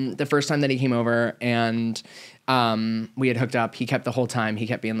 Yeah. The first time that he came over and we had hooked up, he kept the whole time. He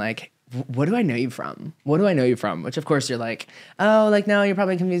kept being like, what do I know you from? What do I know you from? Which, of course, you're like, oh, like, no, you're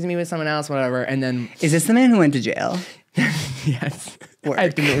probably confusing me with someone else, whatever. And then... Is this the man who went to jail? Yes. Work. I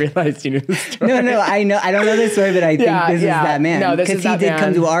didn't realize you knew the story. No, I know. I don't know this story, but I think this is that man. No, this is that man. Because he did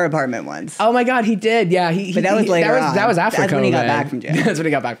come to our apartment once. Oh my God, he did. Yeah, but that was later on. That was after That's COVID. when he got back from jail. That's when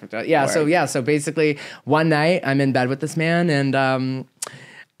he got back from jail. Yeah. So basically, one night I'm in bed with this man, and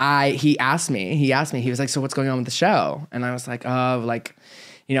he asked me. He was like, "So what's going on with the show?" And I was like, "Oh, like,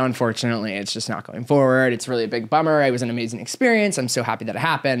 you know, unfortunately, it's just not going forward. It's really a big bummer. It was an amazing experience. I'm so happy that it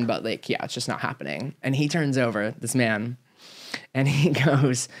happened, but like, yeah, it's just not happening." And he turns over, this man, and he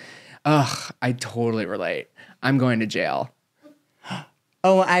goes, "Ugh, I totally relate. I'm going to jail."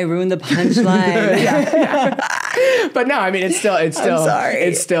 Oh, I ruined the punchline. Yeah. But no, I mean, it's still, I'm sorry.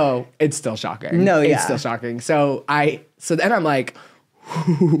 It's still shocking. No, yeah. It's still shocking. So then I'm like,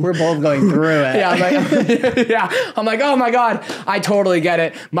 we're both going through it. Yeah, I'm like, oh my God, I totally get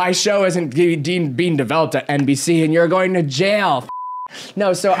it. My show isn't being developed at NBC, and you're going to jail.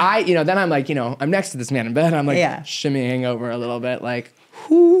 No, so then I'm like, I'm next to this man in bed. I'm like shimmying over a little bit, like,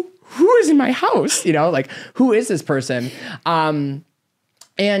 who is in my house? Like, who is this person?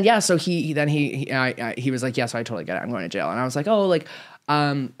 And yeah, so he was like, yeah, so I totally get it. I'm going to jail. And I was like, oh, like,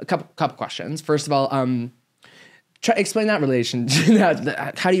 a couple questions. First of all, explain that relation to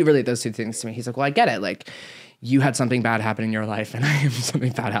that. How do you relate those two things to me? He's like, well, I get it. Like, you had something bad happen in your life, and I have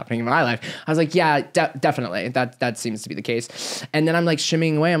something bad happening in my life. I was like, yeah, definitely. That seems to be the case. And then I'm like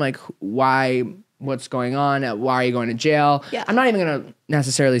shimmying away. I'm like, why? What's going on? Why are you going to jail? Yeah. I'm not even going to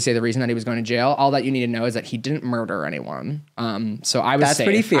necessarily say the reason that he was going to jail. All that you need to know is that he didn't murder anyone. So I was safe. That's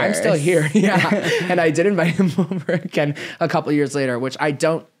pretty fierce. I'm still here. Yeah. And I did invite him over again a couple years later, which I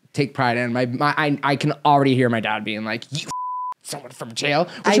don't take pride in. I can already hear my dad being like, you someone from jail.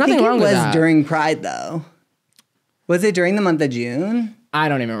 There's nothing wrong with that. I think it was during Pride, though. Was it during the month of June? I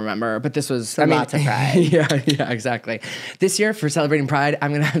don't even remember, but this was... lots of Pride. Yeah, exactly. This year, for celebrating Pride,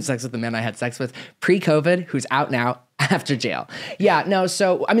 I'm going to have sex with the man I had sex with pre-COVID, who's out now after jail. Yeah, no,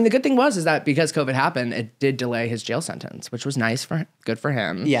 so, the good thing is that because COVID happened, it did delay his jail sentence, which was nice good for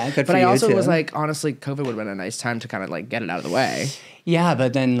him. Yeah, good for you, But I also was like, honestly, COVID would have been a nice time to kind of, like, get it out of the way. Yeah,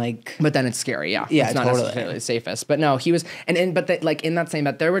 but then, like... But then it's scary, yeah. Yeah, it's not totally. necessarily the safest. But no, he was... in that same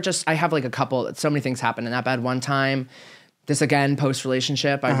bed, there were just... I have, like, so many things happened in that bed. One time... This, again,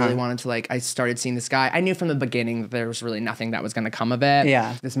 post-relationship, I really wanted to, I started seeing this guy. I knew from the beginning that there was really nothing that was going to come of it.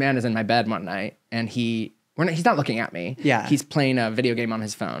 Yeah. This man is in my bed one night, and he's not looking at me. Yeah. He's playing a video game on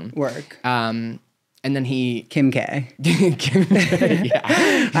his phone. Work. And then he... Kim K. Kim K,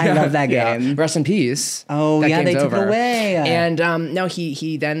 yeah. I love that game. Yeah. Rest in peace. Oh, yeah, they took it away. And no,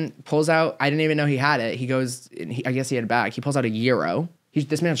 he then pulls out... I didn't even know he had it. He goes... I guess he had it back. He pulls out a gyro.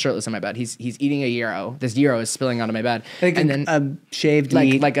 This man's shirtless in my bed. He's eating a gyro. This gyro is spilling onto my bed, and then a shaved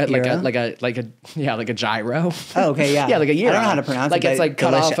meat like a gyro. Oh, okay, yeah, yeah, like a gyro. I don't know how to pronounce it. Like it's like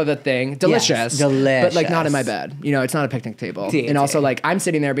cut off of a thing. Delicious, yes, delicious, but like not in my bed. It's not a picnic table. And also like I'm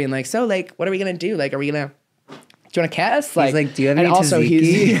sitting there being like, so like, what are we gonna do? Like, are we gonna? Do you want to kiss? He's like, do you have any and also tzatziki?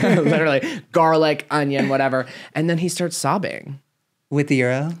 He's literally garlic, onion, whatever. And then he starts sobbing with the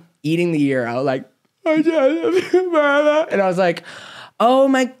gyro, eating the gyro, like, and I was like. Oh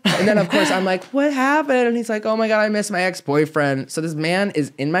my, and then of course I'm like, what happened? And he's like, oh my God, I miss my ex-boyfriend. So this man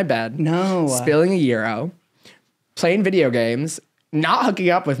is in my bed, spilling a gyro, playing video games, not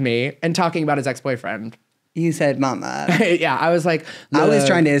hooking up with me, and talking about his ex-boyfriend. You said, "Mama." Yeah, I was like, I was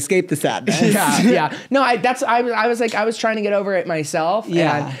trying to escape the sadness. Yeah. No, I was trying to get over it myself.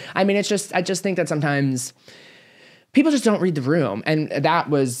 Yeah. And I just think that sometimes people just don't read the room. And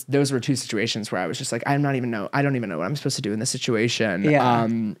those were two situations where I was just like, I don't even know what I'm supposed to do in this situation. Yeah.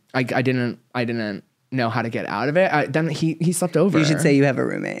 I didn't know how to get out of it. Then he slept over. You should say you have a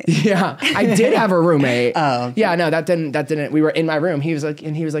roommate. Yeah, I did have a roommate. Oh. Yeah, no, that didn't. We were in my room. He was like,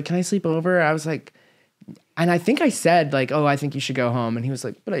 can I sleep over? I was like, and I think I said like, oh, I think you should go home. And he was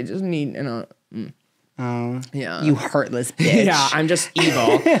like, but I just need, Oh, yeah. You heartless bitch. Yeah, I'm just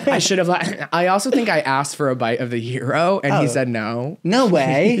evil. I should have. I also think I asked for a bite of the gyro, and he said no. No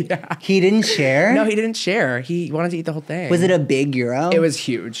way. Yeah. He didn't share? No, he didn't share. He wanted to eat the whole thing. Was it a big gyro? It was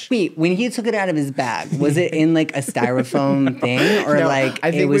huge. Wait, when he took it out of his bag, was it in like a styrofoam thing, or No, like?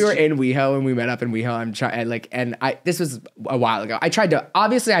 I think we were in WeHo and we met up in WeHo. This was a while ago. I tried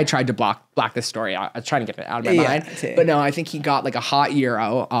to block this story out. I was trying to get it out of my mind. Too. But no, I think he got like a hot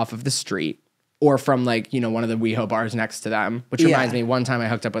gyro off of the street. Or from like, one of the WeHo bars next to them, which reminds me, one time I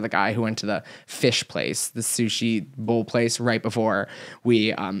hooked up with a guy who went to the fish place, the sushi bowl place, right before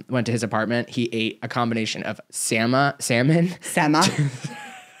we went to his apartment. He ate a combination of salmon. Sama. Sama.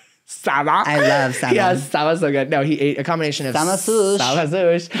 I love salmon. Yeah, sama's so good. No, he ate a combination of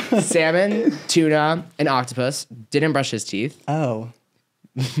Samasush. salmon, tuna, and octopus. Didn't brush his teeth. Oh.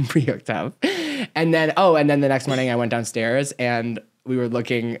 We hooked up. And then the next morning I went downstairs and we were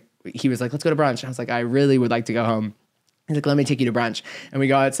looking. He was like, let's go to brunch. And I was like, I really would like to go home. He's like, let me take you to brunch. And we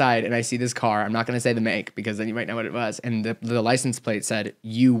go outside and I see this car. I'm not going to say the make because then you might know what it was. And the license plate said,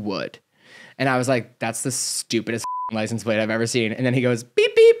 you would. And I was like, that's the stupidest license plate I've ever seen. And then he goes,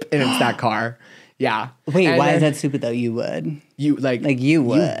 beep, beep. And it's that car. Yeah. Wait, and why is that stupid though? You would. You like you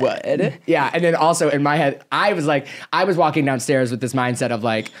would. You would. Yeah. And then also in my head, I was walking downstairs with this mindset of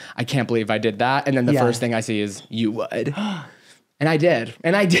like, I can't believe I did that. And then the first thing I see is you would. And I did.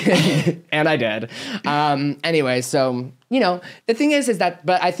 Anyway, so, the thing is that,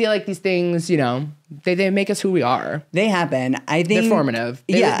 but I feel like these things, they make us who we are. They happen. I think. They're formative.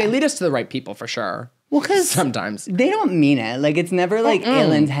 They lead us to the right people for sure. Well, because sometimes they don't mean it. Like, it's never like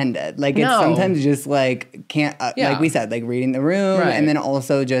ill-intended. Like, it's sometimes just like, like we said, like reading the room. Right. And then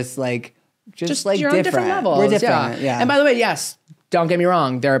also just like like you're on different levels. We're different. Yeah. And by the way, yes, don't get me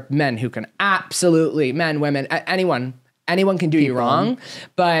wrong. There are men who can men, women, anyone can do you wrong,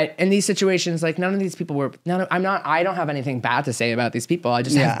 but in these situations, like none of these people were. I don't have anything bad to say about these people. I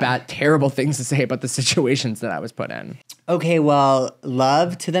just have terrible things to say about the situations that I was put in. Okay, well,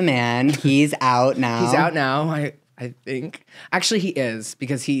 love to the man. He's out now. He's out now. I think actually he is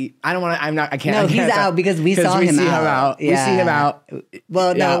because I can't. No, he's out because we saw him out. Yeah. We see him out.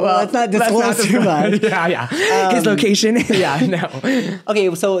 Well, no, let's not disclose too much. Yeah. His location. Yeah, no.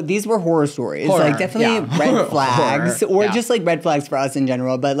 Okay, so these were horror stories. Like definitely red flags or just like red flags for us in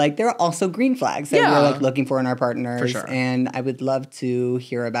general. But like there are also green flags that we're like looking for in our partners. For sure. And I would love to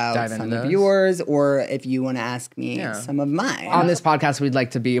hear about some of yours or if you want to ask me some of mine. On this podcast, we'd like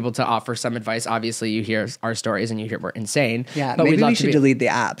to be able to offer some advice. Obviously, you hear our stories and you hear we're insane. Yeah, but maybe we should delete the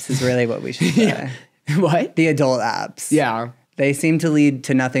apps is really what we should say. What? The adult apps. Yeah. They seem to lead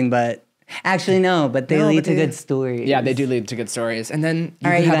to nothing but... Actually, no, but they lead to good stories. Yeah, they do lead to good stories. And then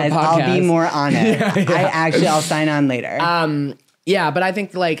all right, you guys, I'll be more on it. I'll sign on later. Yeah, but I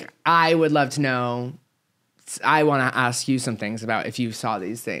think like I would love to know... I want to ask you some things about if you saw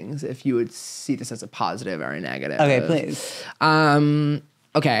these things, if you would see this as a positive or a negative. Okay, please.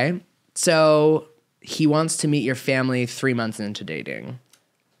 Okay, so... He wants to meet your family 3 months into dating.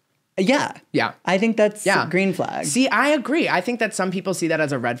 Yeah. Yeah. I think that's a green flag. See, I agree. I think that some people see that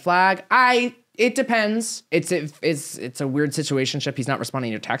as a red flag. It depends. It's a weird situationship. He's not responding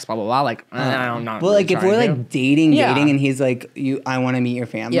to your text, blah, blah, blah. Like, I don't know. Well, like if we're like dating and he's like, I want to meet your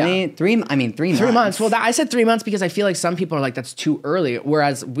family. Yeah. 3 months. 3 months. Well, I said 3 months because I feel like some people are like, that's too early.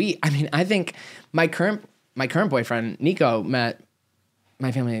 Whereas I think my current boyfriend, Nico, met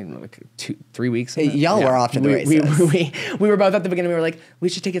my family like 3 weeks. Y'all were off to the races. We were both at the beginning. We were like, we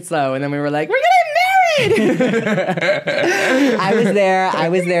should take it slow, and then we were like, we're getting married. I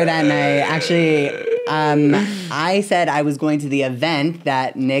was there that night. Actually, I said I was going to the event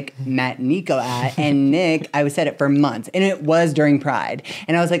that Nick met Nico at, and I said it for months, and it was during Pride,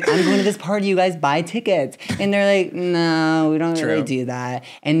 and I was like, I'm going to this party. You guys buy tickets, and they're like, no, we don't really do that.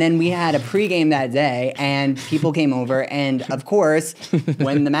 And then we had a pregame that day, and people came over, and of course.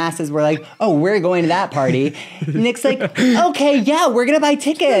 When the masses were like, oh, we're going to that party, Nick's like, okay, yeah, we're going to buy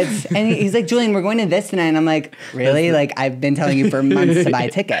tickets. And he's like, Julian, we're going to this tonight. And I'm like, really? Like, I've been telling you for months to buy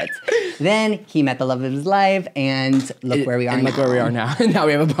tickets. Then he met the love of his life, and look where we are now. Look where we are now. Now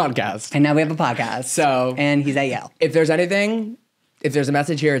we have a podcast. So, and he's at Yale. If there's a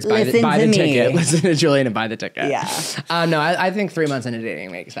message here, it's buy the ticket. Listen to Julian and buy the ticket. Yeah. No, I think 3 months into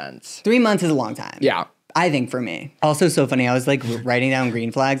dating makes sense. 3 months is a long time. Yeah. I think for me. Also so funny. I was like writing down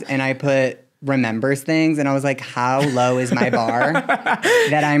green flags and I put remembers things and I was like, how low is my bar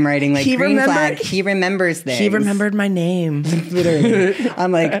that I'm writing like green flag? He remembers things. He remembered my name. Literally.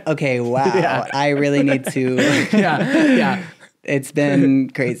 I'm like, okay, wow. Yeah. I really need to. Yeah. It's been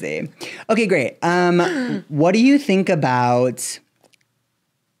crazy. Okay, great. What do you think about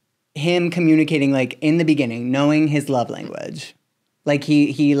him communicating like in the beginning, knowing his love language? Like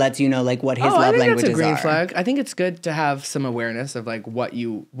he lets you know like what his love languages are. That's a green flag. I think it's good to have some awareness of like what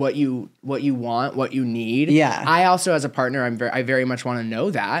you want, what you need. Yeah. I also, as a partner, I very much want to know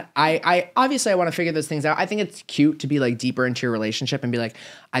that. I obviously I want to figure those things out. I think it's cute to be like deeper into your relationship and be like,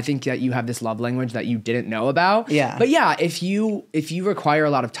 I think that you have this love language that you didn't know about. Yeah. But yeah, if you require a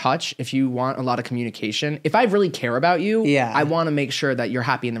lot of touch, if you want a lot of communication, if I really care about you, yeah. I want to make sure that you're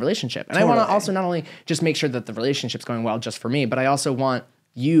happy in the relationship. And totally. I want to also not only just make sure that the relationship's going well just for me, but I also want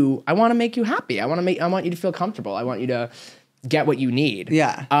I want to make you happy. I want you to feel comfortable. I want you to get what you need.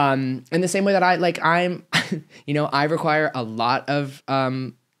 Yeah. In the same way that I'm, I require a lot of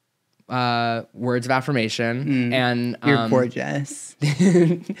words of affirmation and you're gorgeous.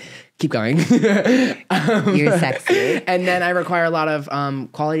 Keep going. You're sexy. And then I require a lot of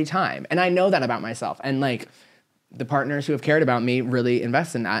quality time. And I know that about myself. And like the partners who have cared about me really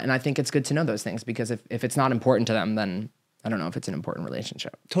invest in that. And I think it's good to know those things because if it's not important to them, then I don't know if it's an important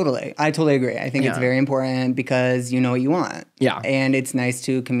relationship. Totally. I totally agree. I think it's very important because you know what you want. Yeah. And it's nice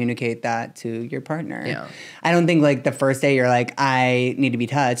to communicate that to your partner. Yeah. I don't think like the first day you're like, I need to be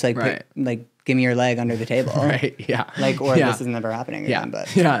touched. Like, right. Give me your leg under the table. Right. Yeah. Like, or this is never happening again.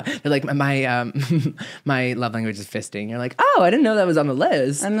 But yeah. They're like, my my love language is fisting. You're like, oh, I didn't know that was on the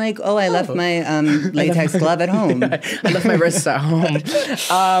list. I'm like, I left my latex glove at home. Yeah, I left my wrists at home.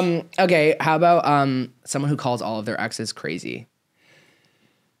 Okay. How about someone who calls all of their exes crazy?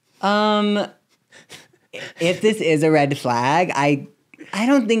 If this is a red flag, I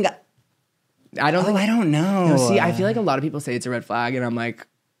don't think. I don't know. No, see, I feel like a lot of people say it's a red flag, and I'm like,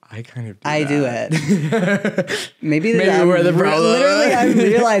 I kind of do it. Maybe we're the problem. Literally, I'm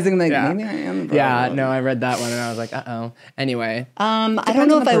realizing like maybe I am the problem. Yeah, no, I read that one and I was like, uh-oh. Anyway. I don't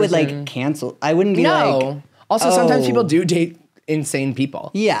know if I would like cancel. I wouldn't be like. Also, sometimes people do date insane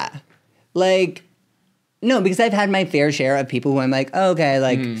people. Yeah. Like, no, because I've had my fair share of people who I'm like, oh, okay,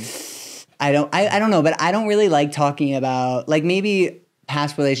 like, I don't know, but I don't really like talking about, like, maybe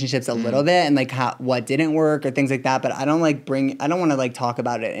past relationships a little bit and like what didn't work or things like that, but I don't want to like talk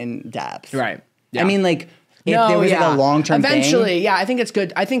about it in depth. Right. Yeah. I mean, like if there was like a long-term eventually, thing, yeah, I think it's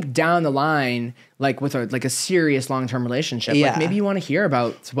good. I think down the line, like with a serious long-term relationship, like maybe you want to hear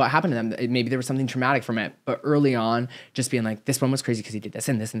about what happened to them. Maybe there was something traumatic from it, but early on, just being like, this one was crazy because he did this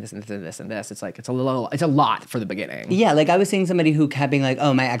and this and this and this and this and this. It's like it's a lot for the beginning. Yeah, like I was seeing somebody who kept being like,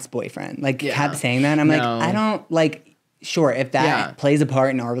 oh, my ex-boyfriend, like kept saying that, and I'm like, I don't like. Sure, if that plays a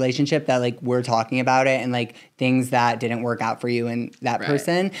part in our relationship, that like we're talking about it and like things that didn't work out for you and that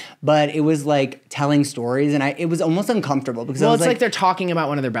person, but it was like telling stories and it was almost uncomfortable because it's like they're talking about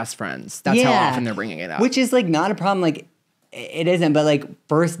one of their best friends. That's how often they're bringing it up, which is like not a problem. Like it isn't, but like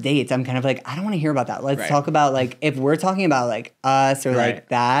first dates, I'm kind of like I don't want to hear about that. Let's talk about like if we're talking about like us or like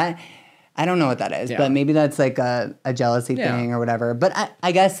that. I don't know what that is, but maybe that's like a jealousy thing or whatever. But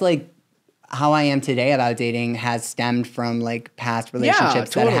I guess like. How I am today about dating has stemmed from like past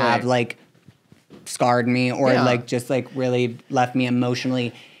relationships that have like scarred me or like just like really left me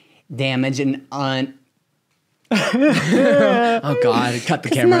emotionally damaged and oh God, cut the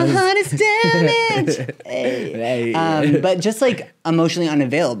camera. My heart is damaged. Hey. But just like emotionally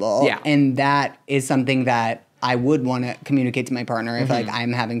unavailable. Yeah. And that is something that I would want to communicate to my partner if like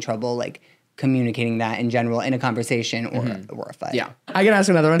I'm having trouble like communicating that in general in a conversation or a fight. Yeah. I can ask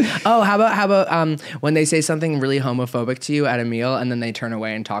another one. Oh, how about when they say something really homophobic to you at a meal and then they turn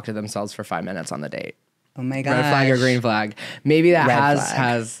away and talk to themselves for 5 minutes on the date? Oh my God. Red flag or green flag? Maybe that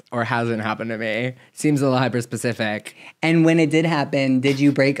has or hasn't happened to me. Seems a little hyper specific. And when it did happen, did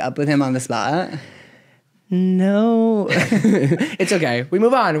you break up with him on the spot? No. It's okay. We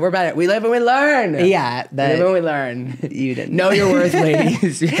move on. We're better. We live and we learn. Yeah. We live and we learn. You didn't. Know your worth,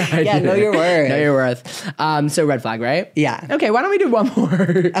 ladies. Know your worth. Know your worth. So red flag, right? Yeah. Okay, why don't we do one more?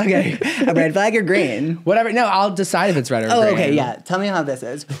 Okay. A red flag or green? Whatever. No, I'll decide if it's red or green. Oh, okay, yeah. Tell me how this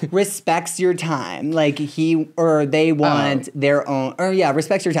is. Respects your time. Like he or they want their own, or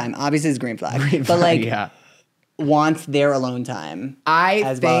respects your time. Obviously it's green flag. But like wants their alone time.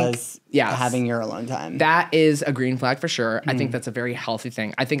 As well as having your alone time. That is a green flag for sure. I think that's a very healthy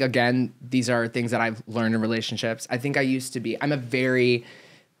thing. I think, again, these are things that I've learned in relationships. I think I used to be, I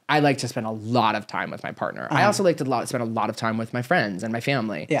like to spend a lot of time with my partner. I also like to spend a lot of time with my friends and my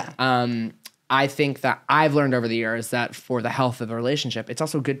family. Yeah. I think that I've learned over the years that for the health of a relationship, it's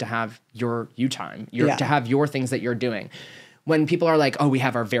also good to have your you time, to have your things that you're doing. When people are like, oh, we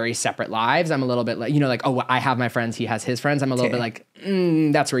have our very separate lives, I'm a little bit like, like, oh, I have my friends, he has his friends. I'm a little bit like,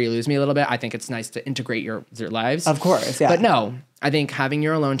 that's where you lose me a little bit. I think it's nice to integrate your lives. Of course, yeah. But no, I think having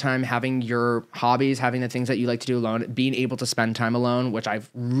your alone time, having your hobbies, having the things that you like to do alone, being able to spend time alone, which I've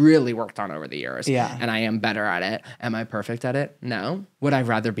really worked on over the years. Yeah. And I am better at it. Am I perfect at it? No. Would I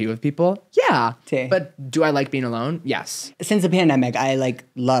rather be with people? Yeah. But do I like being alone? Yes. Since the pandemic, I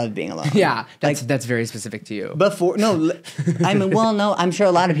love being alone. Yeah. That's very specific to you. I'm sure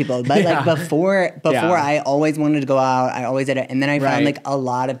a lot of people, but before I always wanted to go out. I always did it. And then I found a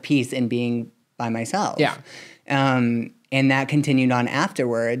lot of peace in being by myself. Yeah. And that continued on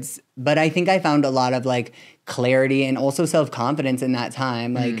afterwards. But I think I found a lot of clarity and also self-confidence in that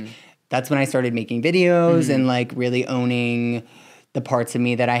time. That's when I started making videos and really owning the parts of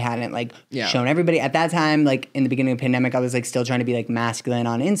me that I hadn't shown everybody. At that time, in the beginning of the pandemic, I was still trying to be masculine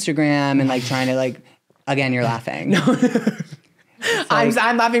on Instagram and trying to again, you're laughing.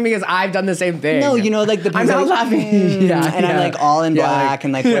 I'm laughing because I've done the same thing. No, the I'm not laughing. I'm all in black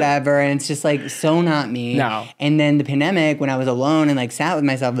and whatever, and it's just so not me. No. And then the pandemic, when I was alone and sat with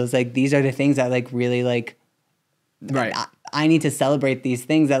myself, it was these are the things that really right. I need to celebrate these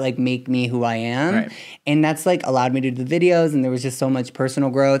things that make me who I am. Right. And that's allowed me to do the videos, and there was just so much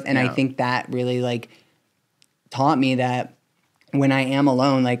personal growth, and I think that really taught me that when I am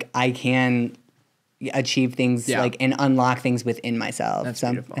alone, I can achieve things and unlock things within myself. That's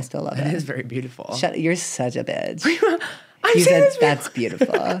beautiful. I still love it. It is very beautiful. You're such a bitch. You said that's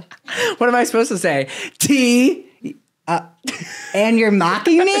beautiful. What am I supposed to say? T. And you're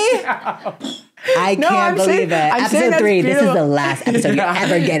mocking me? I can't believe it. Episode 3. This is the last episode you're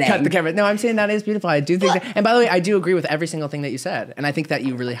ever getting. Cut the camera. No, I'm saying that is beautiful. I do think that. And by the way, I do agree with every single thing that you said. And I think that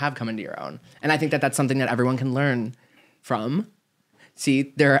you really have come into your own. And I think that that's something that everyone can learn from.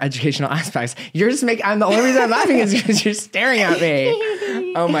 See, there are educational aspects. You're just making. The only reason I'm laughing is because you're staring at me.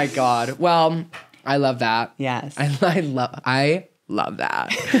 Oh my God. Well, I love that. Yes. I love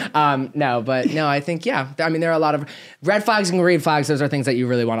that. No, I think, I mean, there are a lot of red flags and green flags. Those are things that you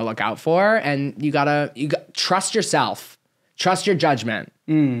really want to look out for. And you gotta trust yourself. Trust your judgment.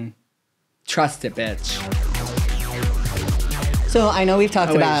 Trust it, bitch. So I know we've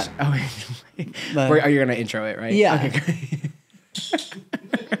talked about. Are you going to intro it, right? Yeah. Okay, great.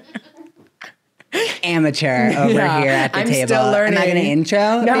 Amateur over here at the I'm table. Still learning. I'm not going to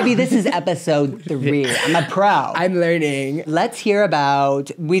intro. No. Maybe this is episode 3. I'm a pro. I'm learning. Let's hear about.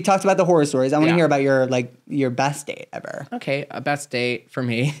 We talked about the horror stories. I want to hear about your best date ever. Okay, a best date for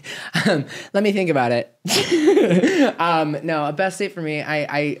me. Let me think about it. No, a best date for me.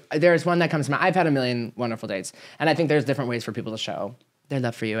 I there's one that comes to mind. I've had a million wonderful dates, and I think there's different ways for people to show their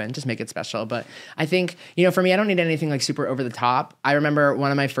love for you and just make it special. But I think, for me, I don't need anything super over the top. I remember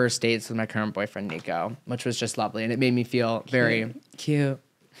one of my first dates with my current boyfriend, Nico, which was just lovely. And it made me feel very cute.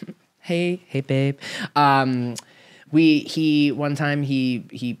 Hey, babe. One time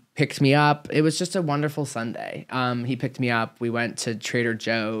he picked me up. It was just a wonderful Sunday. He picked me up. We went to Trader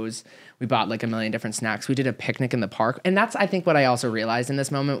Joe's. We bought a million different snacks. We did a picnic in the park. And that's, I think, what I also realized in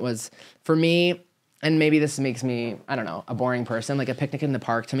this moment was, for me, and maybe this makes me, I don't know, a boring person. A picnic in the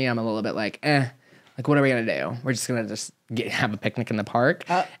park, to me, I'm a little bit what are we going to do? We're just going to have a picnic in the park.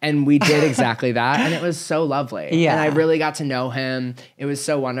 And we did exactly that. And it was so lovely. Yeah. And I really got to know him. It was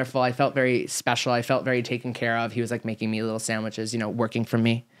so wonderful. I felt very special. I felt very taken care of. He was making me little sandwiches, working for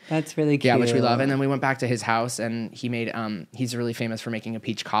me. That's really cute. Yeah, which we love. And then we went back to his house, and he made, he's really famous for making a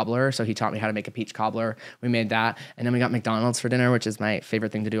peach cobbler. So he taught me how to make a peach cobbler. We made that. And then we got McDonald's for dinner, which is my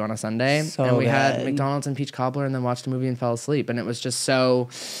favorite thing to do on a Sunday. And we had McDonald's and peach cobbler, and then watched a movie and fell asleep. And it was just so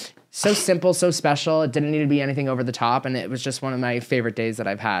simple, so special. It didn't need to be anything over the top. And it was just one of my favorite days that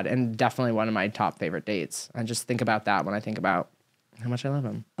I've had, and definitely one of my top favorite dates. I just think about that when I think about how much I love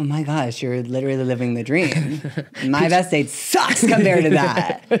him. Oh my gosh, you're literally living the dream. My best date sucks compared to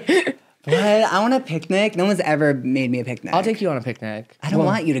that. But I want a picnic. No one's ever made me a picnic. I'll take you on a picnic. I don't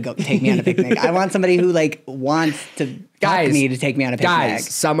want you to go take me on a picnic. I want somebody who wants to ask me to take me on a picnic. Guys,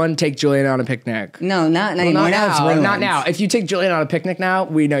 someone take Julian on a picnic. No, not anymore. Now it's ruined. Not now. If you take Julian on a picnic now,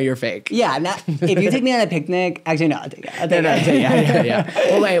 we know you're fake. Yeah, if you take me on a picnic, actually no, I'll take it.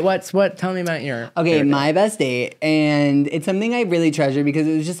 Yeah. Well, wait, tell me about your my best date, and it's something I really treasure because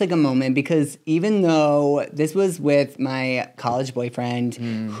it was just a moment, because even though this was with my college boyfriend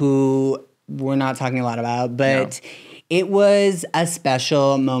who we're not talking a lot about, but it was a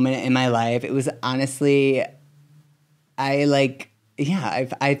special moment in my life. It was honestly, I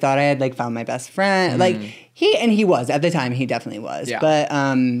thought I had found my best friend. He was at the time. He definitely was. Yeah. But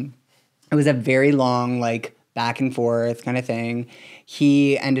It was a very long, like, back and forth kind of thing.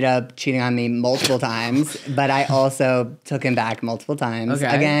 He ended up cheating on me multiple times, but I also took him back multiple times.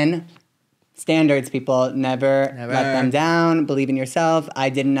 Okay. Again, standards, people. Never let them down. Believe in yourself. I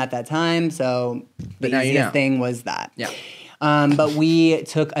didn't at that time, so the easiest thing was that. Yeah. But we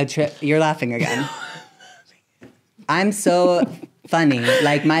took a trip. You're laughing again. I'm so funny.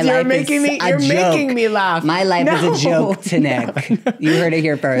 Like, my life is a joke. You're making me laugh. My life is a joke to Nick. No. You heard it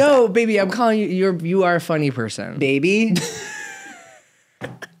here first. No, baby, I'm calling you. You are a funny person. Baby. All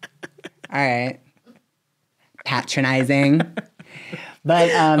right. Patronizing.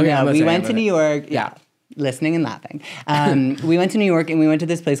 But we went to New York. Yeah. Listening and laughing. We went to New York and we went to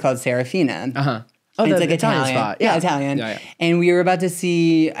this place called Serafina. Uh-huh. Oh, it's the like Italian Italian spot. Yeah, Italian. Yeah. And we were about to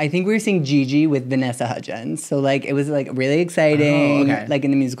see, I think we were seeing Gigi with Vanessa Hudgens. So, like, it was, like, really exciting, like,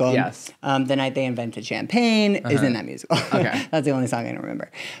 in the musical. Yes. The Night They Invented Champagne is in that musical. Okay. That's the only song I don't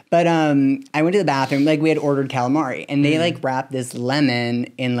remember. But I went to the bathroom. Like, we had ordered calamari. And they, like, wrapped this lemon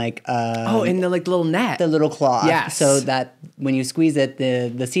in, like, in the, like, little net. the little cloth. Yes. So that when you squeeze it,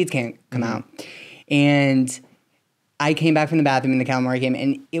 the seeds can't come out. And I came back from the bathroom and the calamari came,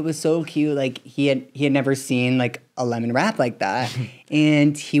 and it was so cute. Like, he had never seen, like, a lemon wrap like that.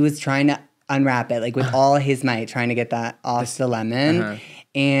 And he was trying to unwrap it, like, with all his might, trying to get that off the lemon.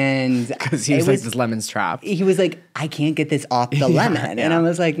 And because he was like, this lemon's trapped. He was like, I can't get this off the lemon. And I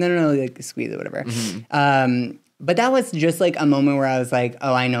was like, no, like, squeeze it, whatever. But that was just, like, a moment where I was like,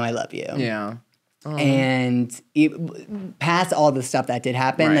 oh, I know I love you. Yeah. And past all the stuff that did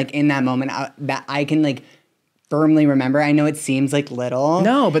happen, like, in that moment, that I can, like, firmly remember. I know it seems like little.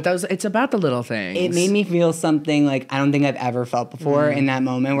 No, but it's about the little things. It made me feel something like I don't think I've ever felt before in that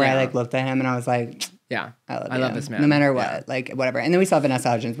moment where I, like, looked at him and I was like, yeah, I love this man. No matter what, like, whatever. And then we saw Vanessa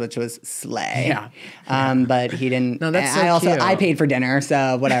Hudgens, which was slay. Yeah. But he didn't. No, that's so cute. I paid for dinner,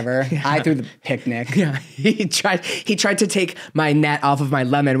 so whatever. I threw the picnic. Yeah, he tried to take my net off of my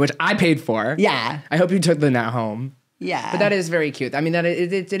lemon, which I paid for. Yeah. I hope you took the net home. Yeah. But that is very cute. I mean, that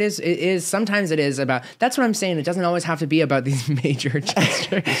it is sometimes it is about, that's what I'm saying. It doesn't always have to be about these major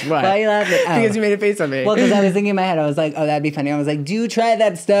gestures. What? Why are you laughing? Oh. Because you made a face at me. Well, because I was thinking in my head, I was like, oh, that'd be funny. I was like, do you try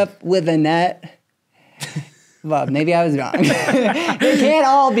that stuff with a net? Well, maybe I was wrong. They can't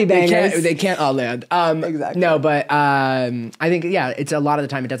all be bangers. They can't all land. Exactly. No, but I think, it's a lot of the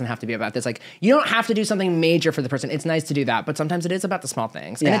time it doesn't have to be about this. Like, you don't have to do something major for the person. It's nice to do that, but sometimes it is about the small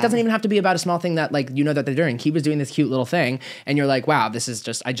things. And it doesn't even have to be about a small thing that, like, you know that they're doing. He was doing this cute little thing, and you're like, wow, this is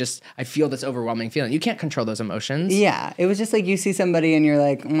just, I feel this overwhelming feeling. You can't control those emotions. Yeah. It was just like you see somebody and you're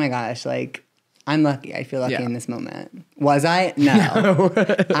like, oh my gosh, like, I'm lucky. I feel lucky in this moment. Was I? No.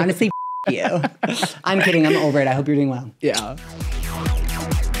 Honestly, you. I'm kidding. I'm over it. I hope you're doing well. Yeah.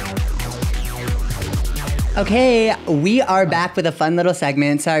 Okay, we are back with a fun little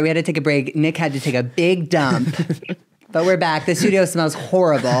segment. Sorry, we had to take a break. Nick had to take a big dump. But we're back. The studio smells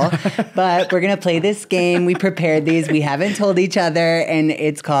horrible. But we're going to play this game. We prepared these. We haven't told each other. And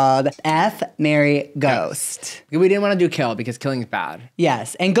it's called F, Marry, Ghost. We didn't want to do kill because killing is bad.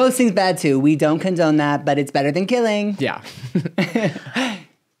 Yes. And ghosting's bad too. We don't condone that, but it's better than killing. Yeah.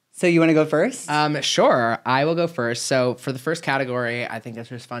 So you want to go first? Sure. I will go first. So for the first category, I think it's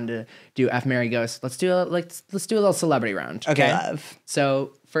just fun to do F, Marry, Ghost. Let's do a little celebrity round. Okay, love.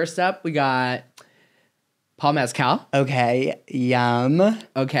 So first up, we got Paul Mescal. Okay, yum.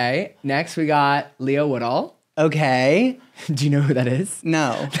 Okay. Next, we got Leo Woodall. Okay. Do you know who that is?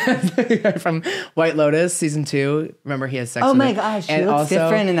 No. From White Lotus season 2. Remember, he has sex. Oh with my it. gosh, he and looks also,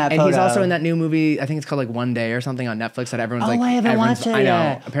 different in that and photo. he's also in that new movie. I think it's called like One Day or something on Netflix that everyone's like. Oh, I haven't watched it. I know.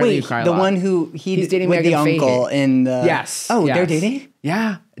 Yet. Apparently, you Wait, cry a the lot. one who he's dating with the Megan uncle Fahey. in the. Yes. Oh, yes. they're dating.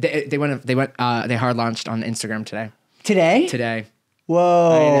 Yeah, they hard launched on Instagram today. Today.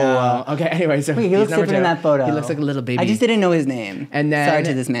 Whoa. I know. Okay, anyway, so wait, he looks different in that photo. He looks like a little baby. I just didn't know his name. And then, sorry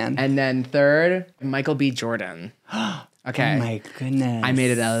to this man. And then third, Michael B. Jordan. Okay. Oh my goodness. I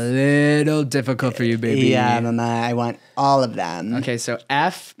made it a little difficult for you, baby. Yeah, mama. I want all of them. Okay, so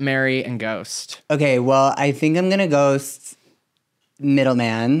F, Marry, and Ghost. Okay, well, I think I'm gonna ghost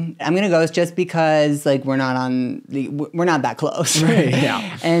middleman. I'm gonna ghost just because like we're not that close. Right.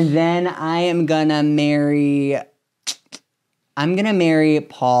 Yeah. And then I am gonna marry. I'm going to marry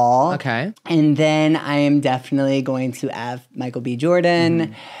Paul. Okay. And then I am definitely going to have Michael B.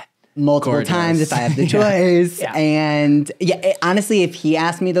 Jordan multiple times if I have the choice. Yeah. And honestly, if he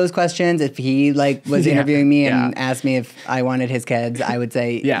asked me those questions, if he like was interviewing me and asked me if I wanted his kids, I would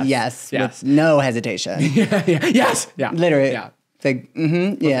say yes with no hesitation. Yes. Yeah. Literally. Yeah. It's like,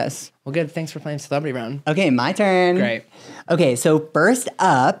 yes. Well, good. Thanks for playing Celebrity Round. Okay, my turn. Great. Okay, so first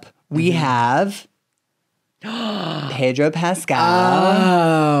up, we have Pedro Pascal.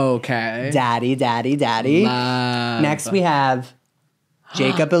 Oh, okay. Daddy. Love. Next we have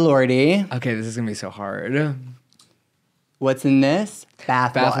Jacob Elordi. Okay, this is gonna be so hard. What's in this?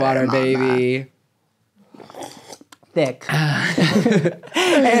 Bathwater, mama. baby. Thick.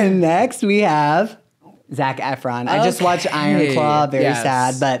 And next we have Zac Efron. I just watched Iron Claw. Very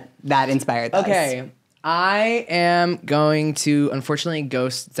sad, but that inspired us. Okay. I am going to unfortunately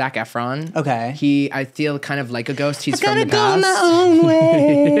ghost Zac Efron. Okay. I feel kind of like a ghost. He's I from the gotta go past. my own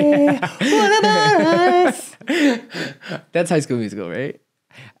way. What about us? That's High School Musical, right?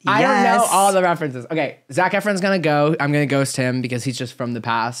 I don't know all the references. Okay, Zac Efron's gonna go. I'm gonna ghost him because he's just from the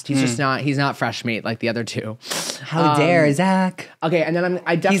past. He's just not. He's not fresh meat like the other two. How dare Zach? Okay, and then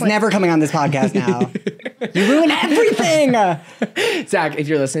I definitely. He's never coming on this podcast now. You ruin everything. Zach, if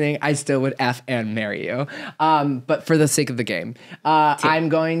you're listening, I still would F and marry you. But for the sake of the game, I'm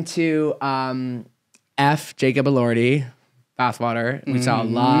going to F Jacob Elordi, Bathwater. We saw a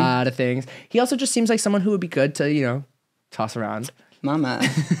lot of things. He also just seems like someone who would be good to, toss around. Mama,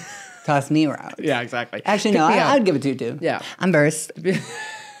 toss me around. Yeah, exactly. Actually, no, I'd give it to you too. Yeah. I'm versed. And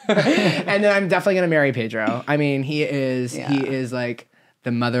then I'm definitely gonna marry Pedro. I mean, he is like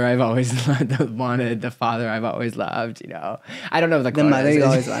the mother I've always wanted, the father I've always loved. I don't know if The mother you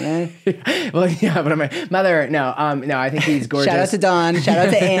always wanted. Well, yeah, but I'm a mother. No, I think he's gorgeous. Shout out to Dawn. Shout out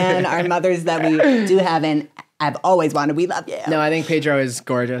to Anne, our mothers that we do have and I've always wanted. We love you. No, I think Pedro is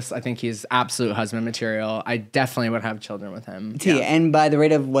gorgeous. I think he's absolute husband material. I definitely would have children with him. And by the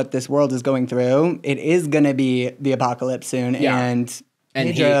rate of what this world is going through, it is going to be the apocalypse soon. Yeah. And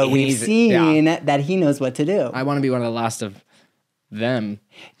Pedro, we've seen that he knows what to do. I want to be one of the last of them.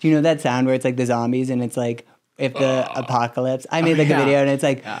 Do you know that sound where it's like the zombies and it's like, if the apocalypse, I made like a video and it's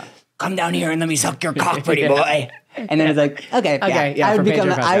like, come down here and let me suck your cock, pretty boy. And then it's like, okay, I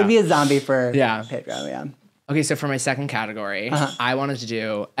would be a zombie for Pedro, yeah. Okay, so for my second category, I wanted to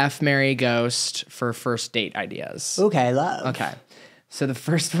do F, marry, ghost for first date ideas. Okay, love. Okay, so the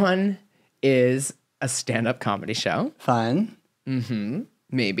first one is a stand-up comedy show. Fun. Mm-hmm.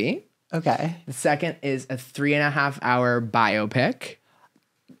 Maybe. Okay. The second is a 3.5-hour biopic.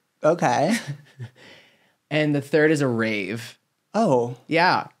 Okay. And the third is a rave. Oh.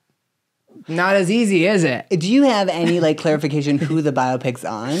 Yeah. Not as easy, is it? Do you have any clarification who the bipic's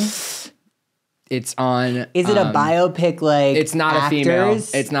on? It's on. Is it a biopic like it's not actors? A female.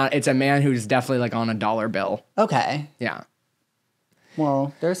 It's not. It's a man who's definitely on a dollar bill. Okay. Yeah.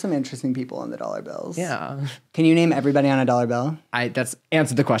 Well, there's some interesting people on the dollar bills. Yeah. Can you name everybody on a dollar bill? That's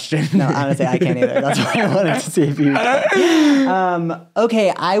answered the question. No, honestly, I can't either. That's why I wanted to see if you okay,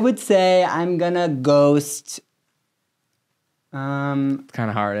 I would say I'm gonna ghost. It's kind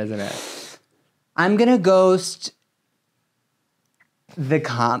of hard, isn't it? I'm gonna ghost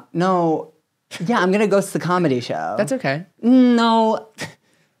the No. Yeah, I'm gonna ghost the comedy show. That's okay. No.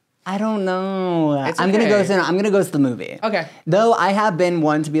 I don't know. It's I'm okay. gonna ghost the movie. Okay. Though I have been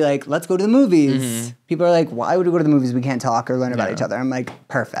one to be like, let's go to the movies. People are like, why would we go to the movies? We can't talk or learn about each other. I'm like,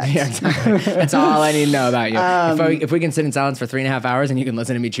 perfect. Yeah, exactly. That's all I need to know about you. If we can sit in silence for 3.5 hours and you can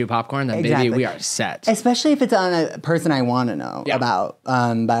listen to me chew popcorn, then maybe we are set. Especially if it's on a person I want to know about,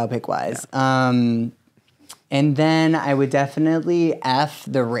 biopic wise. Yeah. And then I would definitely F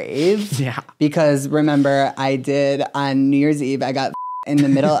the rave. Yeah. Because remember, I did on New Year's Eve, I got in the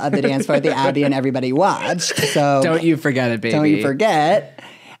middle of the dance floor at the Abbey and everybody watched. So don't you forget it, baby. Don't you forget.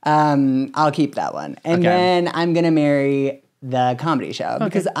 I'll keep that one. And then I'm going to marry the comedy show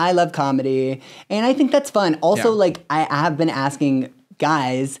because I love comedy. And I think that's fun. Also, I have been asking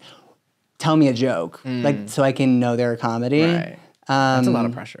guys, tell me a joke. So I can know their comedy. Right. That's a lot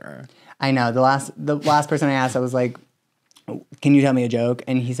of pressure. I know. The last person I asked, I was like, can you tell me a joke?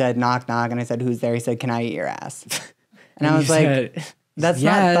 And he said, knock, knock. And I said, who's there? He said, can I eat your ass? And I was like, that's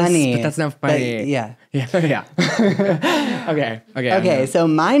not funny. But that's not funny. But, yeah. Yeah. Okay. So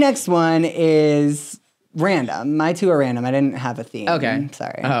my next one is random. My two are random. I didn't have a theme. Okay.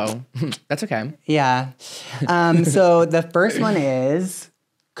 Sorry. Oh, that's okay. Yeah. So the first one is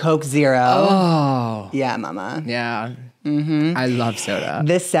Coke Zero. Oh. Yeah, mama. Yeah. Mm-hmm. I love soda.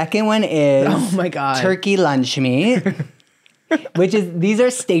 The second one is oh my God. Turkey lunch meat. These are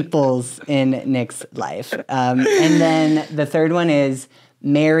staples in Nick's life. And then the third one is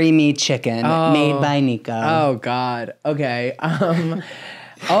Marry Me Chicken, made by Nico. Oh, God. Okay.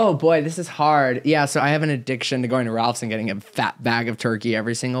 Oh, boy, this is hard. Yeah, so I have an addiction to going to Ralph's and getting a fat bag of turkey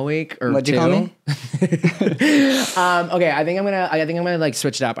every single week. Or What'd you call me? Okay, I think I'm gonna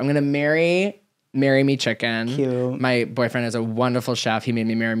switch it up. I'm gonna marry Me Chicken. Cute. My boyfriend is a wonderful chef. He made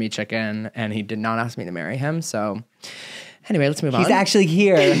me marry me chicken, and he did not ask me to marry him, so... Anyway, let's move on. He's actually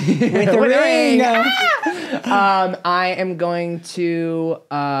here with a ring. I am going to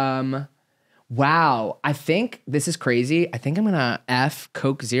Wow. I think this is crazy. I think I'm going to F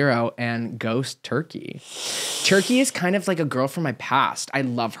Coke Zero and ghost Turkey. Turkey is kind of like a girl from my past. I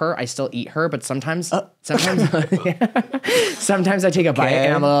love her. I still eat her, but sometimes I take a bite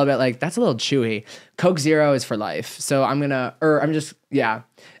and I'm a little bit like, that's a little chewy. Coke Zero is for life. So I'm going to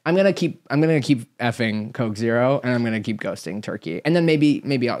keep effing Coke Zero and I'm going to keep ghosting Turkey. And then maybe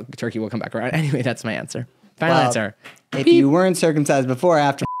Turkey will come back around. Anyway, that's my answer. Final answer. If you weren't circumcised before or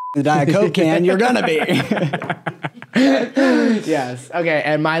after the Diet Coke can, you're gonna be. Yes. Okay.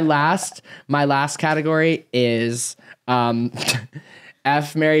 And my last category is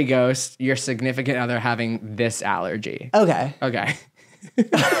F, marry, ghost, your significant other having this allergy. Okay. You're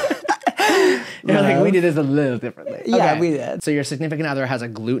like, we did this a little differently. Yeah, okay. we did. So your significant other has a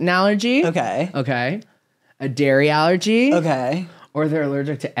gluten allergy. Okay. A dairy allergy. Okay. Or they're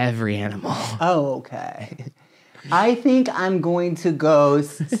allergic to every animal. Oh, okay. I think I'm going to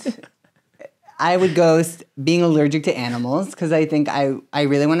ghost. I would ghost being allergic to animals because I think I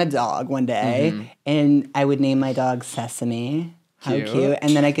really want a dog one day. Mm-hmm. And I would name my dog Sesame. How cute.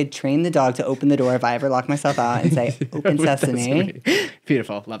 And then I could train the dog to open the door if I ever lock myself out and say, open Sesame.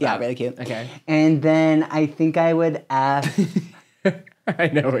 Beautiful. Love that. Yeah, really cute. Okay. And then I think I would F. I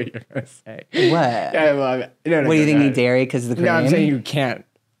know what you're going to say. What? I love it. No, what do you think? Eat dairy because of the cream? No, I'm saying you can't.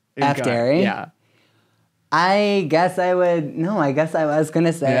 F dairy? Yeah. I guess I would. No, I guess I was going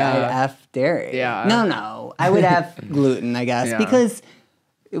to say I'd F dairy. Yeah. No. I would F gluten, I guess, because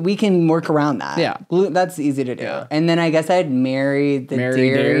we can work around that. Yeah. Gluten, that's easy to do. Yeah. And then I guess I'd marry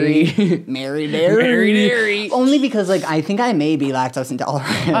dairy. Marry dairy. Only because, like, I think I may be lactose intolerant.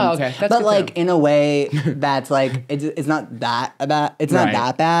 Oh, okay. That's but, like, in a way that's, like, it's not that bad. It's not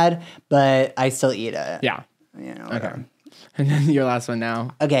that bad, but I still eat it. Yeah. You know, okay. And then your last one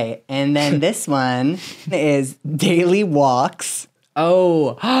now. Okay, and then this one is daily walks.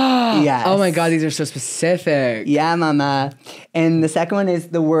 Oh. Yes. Oh my God, these are so specific. Yeah, mama. And the second one is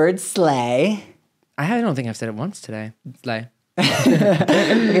the word slay. I don't think I've said it once today. Slay.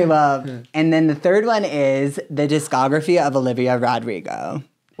 Okay, well, and then the third one is the discography of Olivia Rodrigo.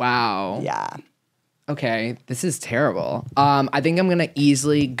 Wow. Yeah. Okay, this is terrible. I think I'm gonna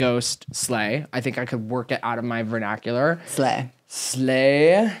easily ghost slay. I think I could work it out of my vernacular. Slay.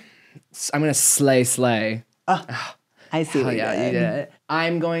 I'm gonna slay. Oh, I see what you did it.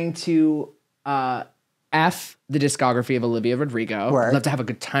 I'm going to F the discography of Olivia Rodrigo. Work. Love to have a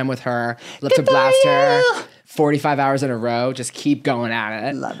good time with her. Love to blast her 45 hours in a row. Just keep going at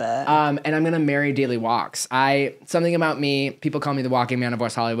it. Love it. And I'm gonna marry daily walks. Something about me. People call me the walking man of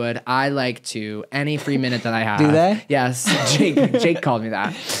West Hollywood. I like to any free minute that I have. Do they? Yes. Jake called me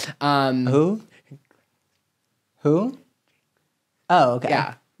that. Who? Oh, okay.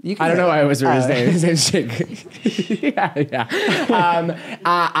 Yeah. I don't know why I was his name. His name's Jake. Yeah.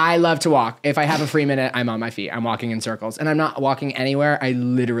 I love to walk. If I have a free minute, I'm on my feet. I'm walking in circles. And I'm not walking anywhere. I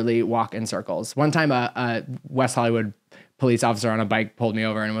literally walk in circles. One time a West Hollywood police officer on a bike pulled me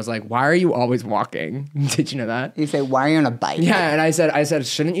over and was like, "Why are you always walking?" Did you know that? You say, "Why are you on a bike?" Yeah, and I said,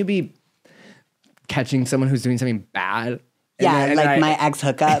 "Shouldn't you be catching someone who's doing something bad?" And my ex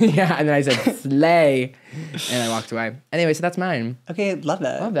hookup. Yeah, and then I said, "Slay," and I walked away. Anyway, so that's mine. Okay, love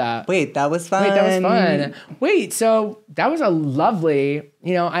it. Love that. Wait, that was fun. Wait, so that was a lovely,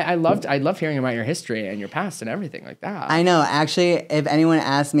 I loved hearing about your history and your past and everything like that. I know. Actually, if anyone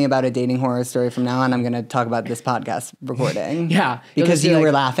asks me about a dating horror story from now on, I'm going to talk about this podcast recording. Yeah. Because you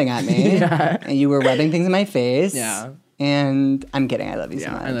were laughing at me. Yeah. And you were rubbing things in my face. Yeah. And I'm kidding. I love you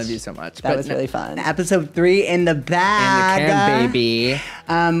so much. I love you so much. That was really fun. Episode 3 in the bag. In the can, baby.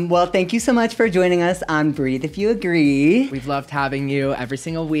 Well, thank you so much for joining us on Breathe If You Agree. We've loved having you every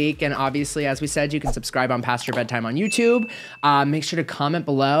single week. And obviously, as we said, you can subscribe on Past Your Bedtime on YouTube. Make sure to comment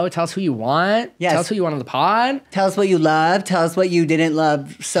below. Tell us who you want. Yes. Tell us who you want on the pod. Tell us what you love. Tell us what you didn't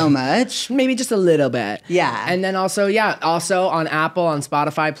love so much. Maybe just a little bit. Yeah. And then also on Apple, on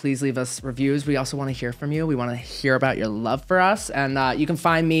Spotify, please leave us reviews. We also want to hear from you. We want to hear about your love for us. And you can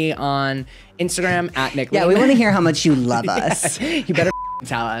find me on Instagram at Nick Yeah, Lehmann. we want to hear how much you love us. You better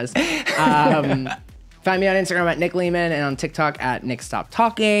tell us. Find me on Instagram at Nick Lehmann and on TikTok at Nick Stop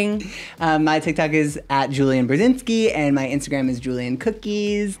Talking. My TikTok is at Julian Burzynski and my Instagram is Julian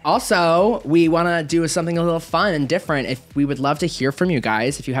Cookies. Also, we want to do something a little fun and different. We would love to hear from you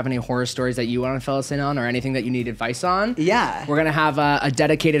guys. If you have any horror stories that you want to fill us in on or anything that you need advice on. Yeah. We're going to have a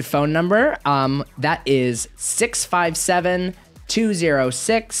dedicated phone number. That is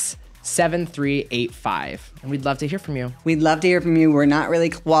 657-206-7385. And we'd love to hear from you. We'd love to hear from you. We're not really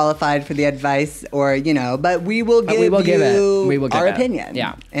qualified for the advice but we will give you our opinion.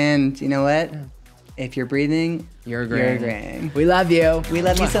 Yeah. And you know what? If you're breathing, you're agreeing. You're agreeing. We love you. We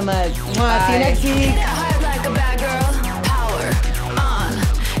love you so much. Bye. See you next week.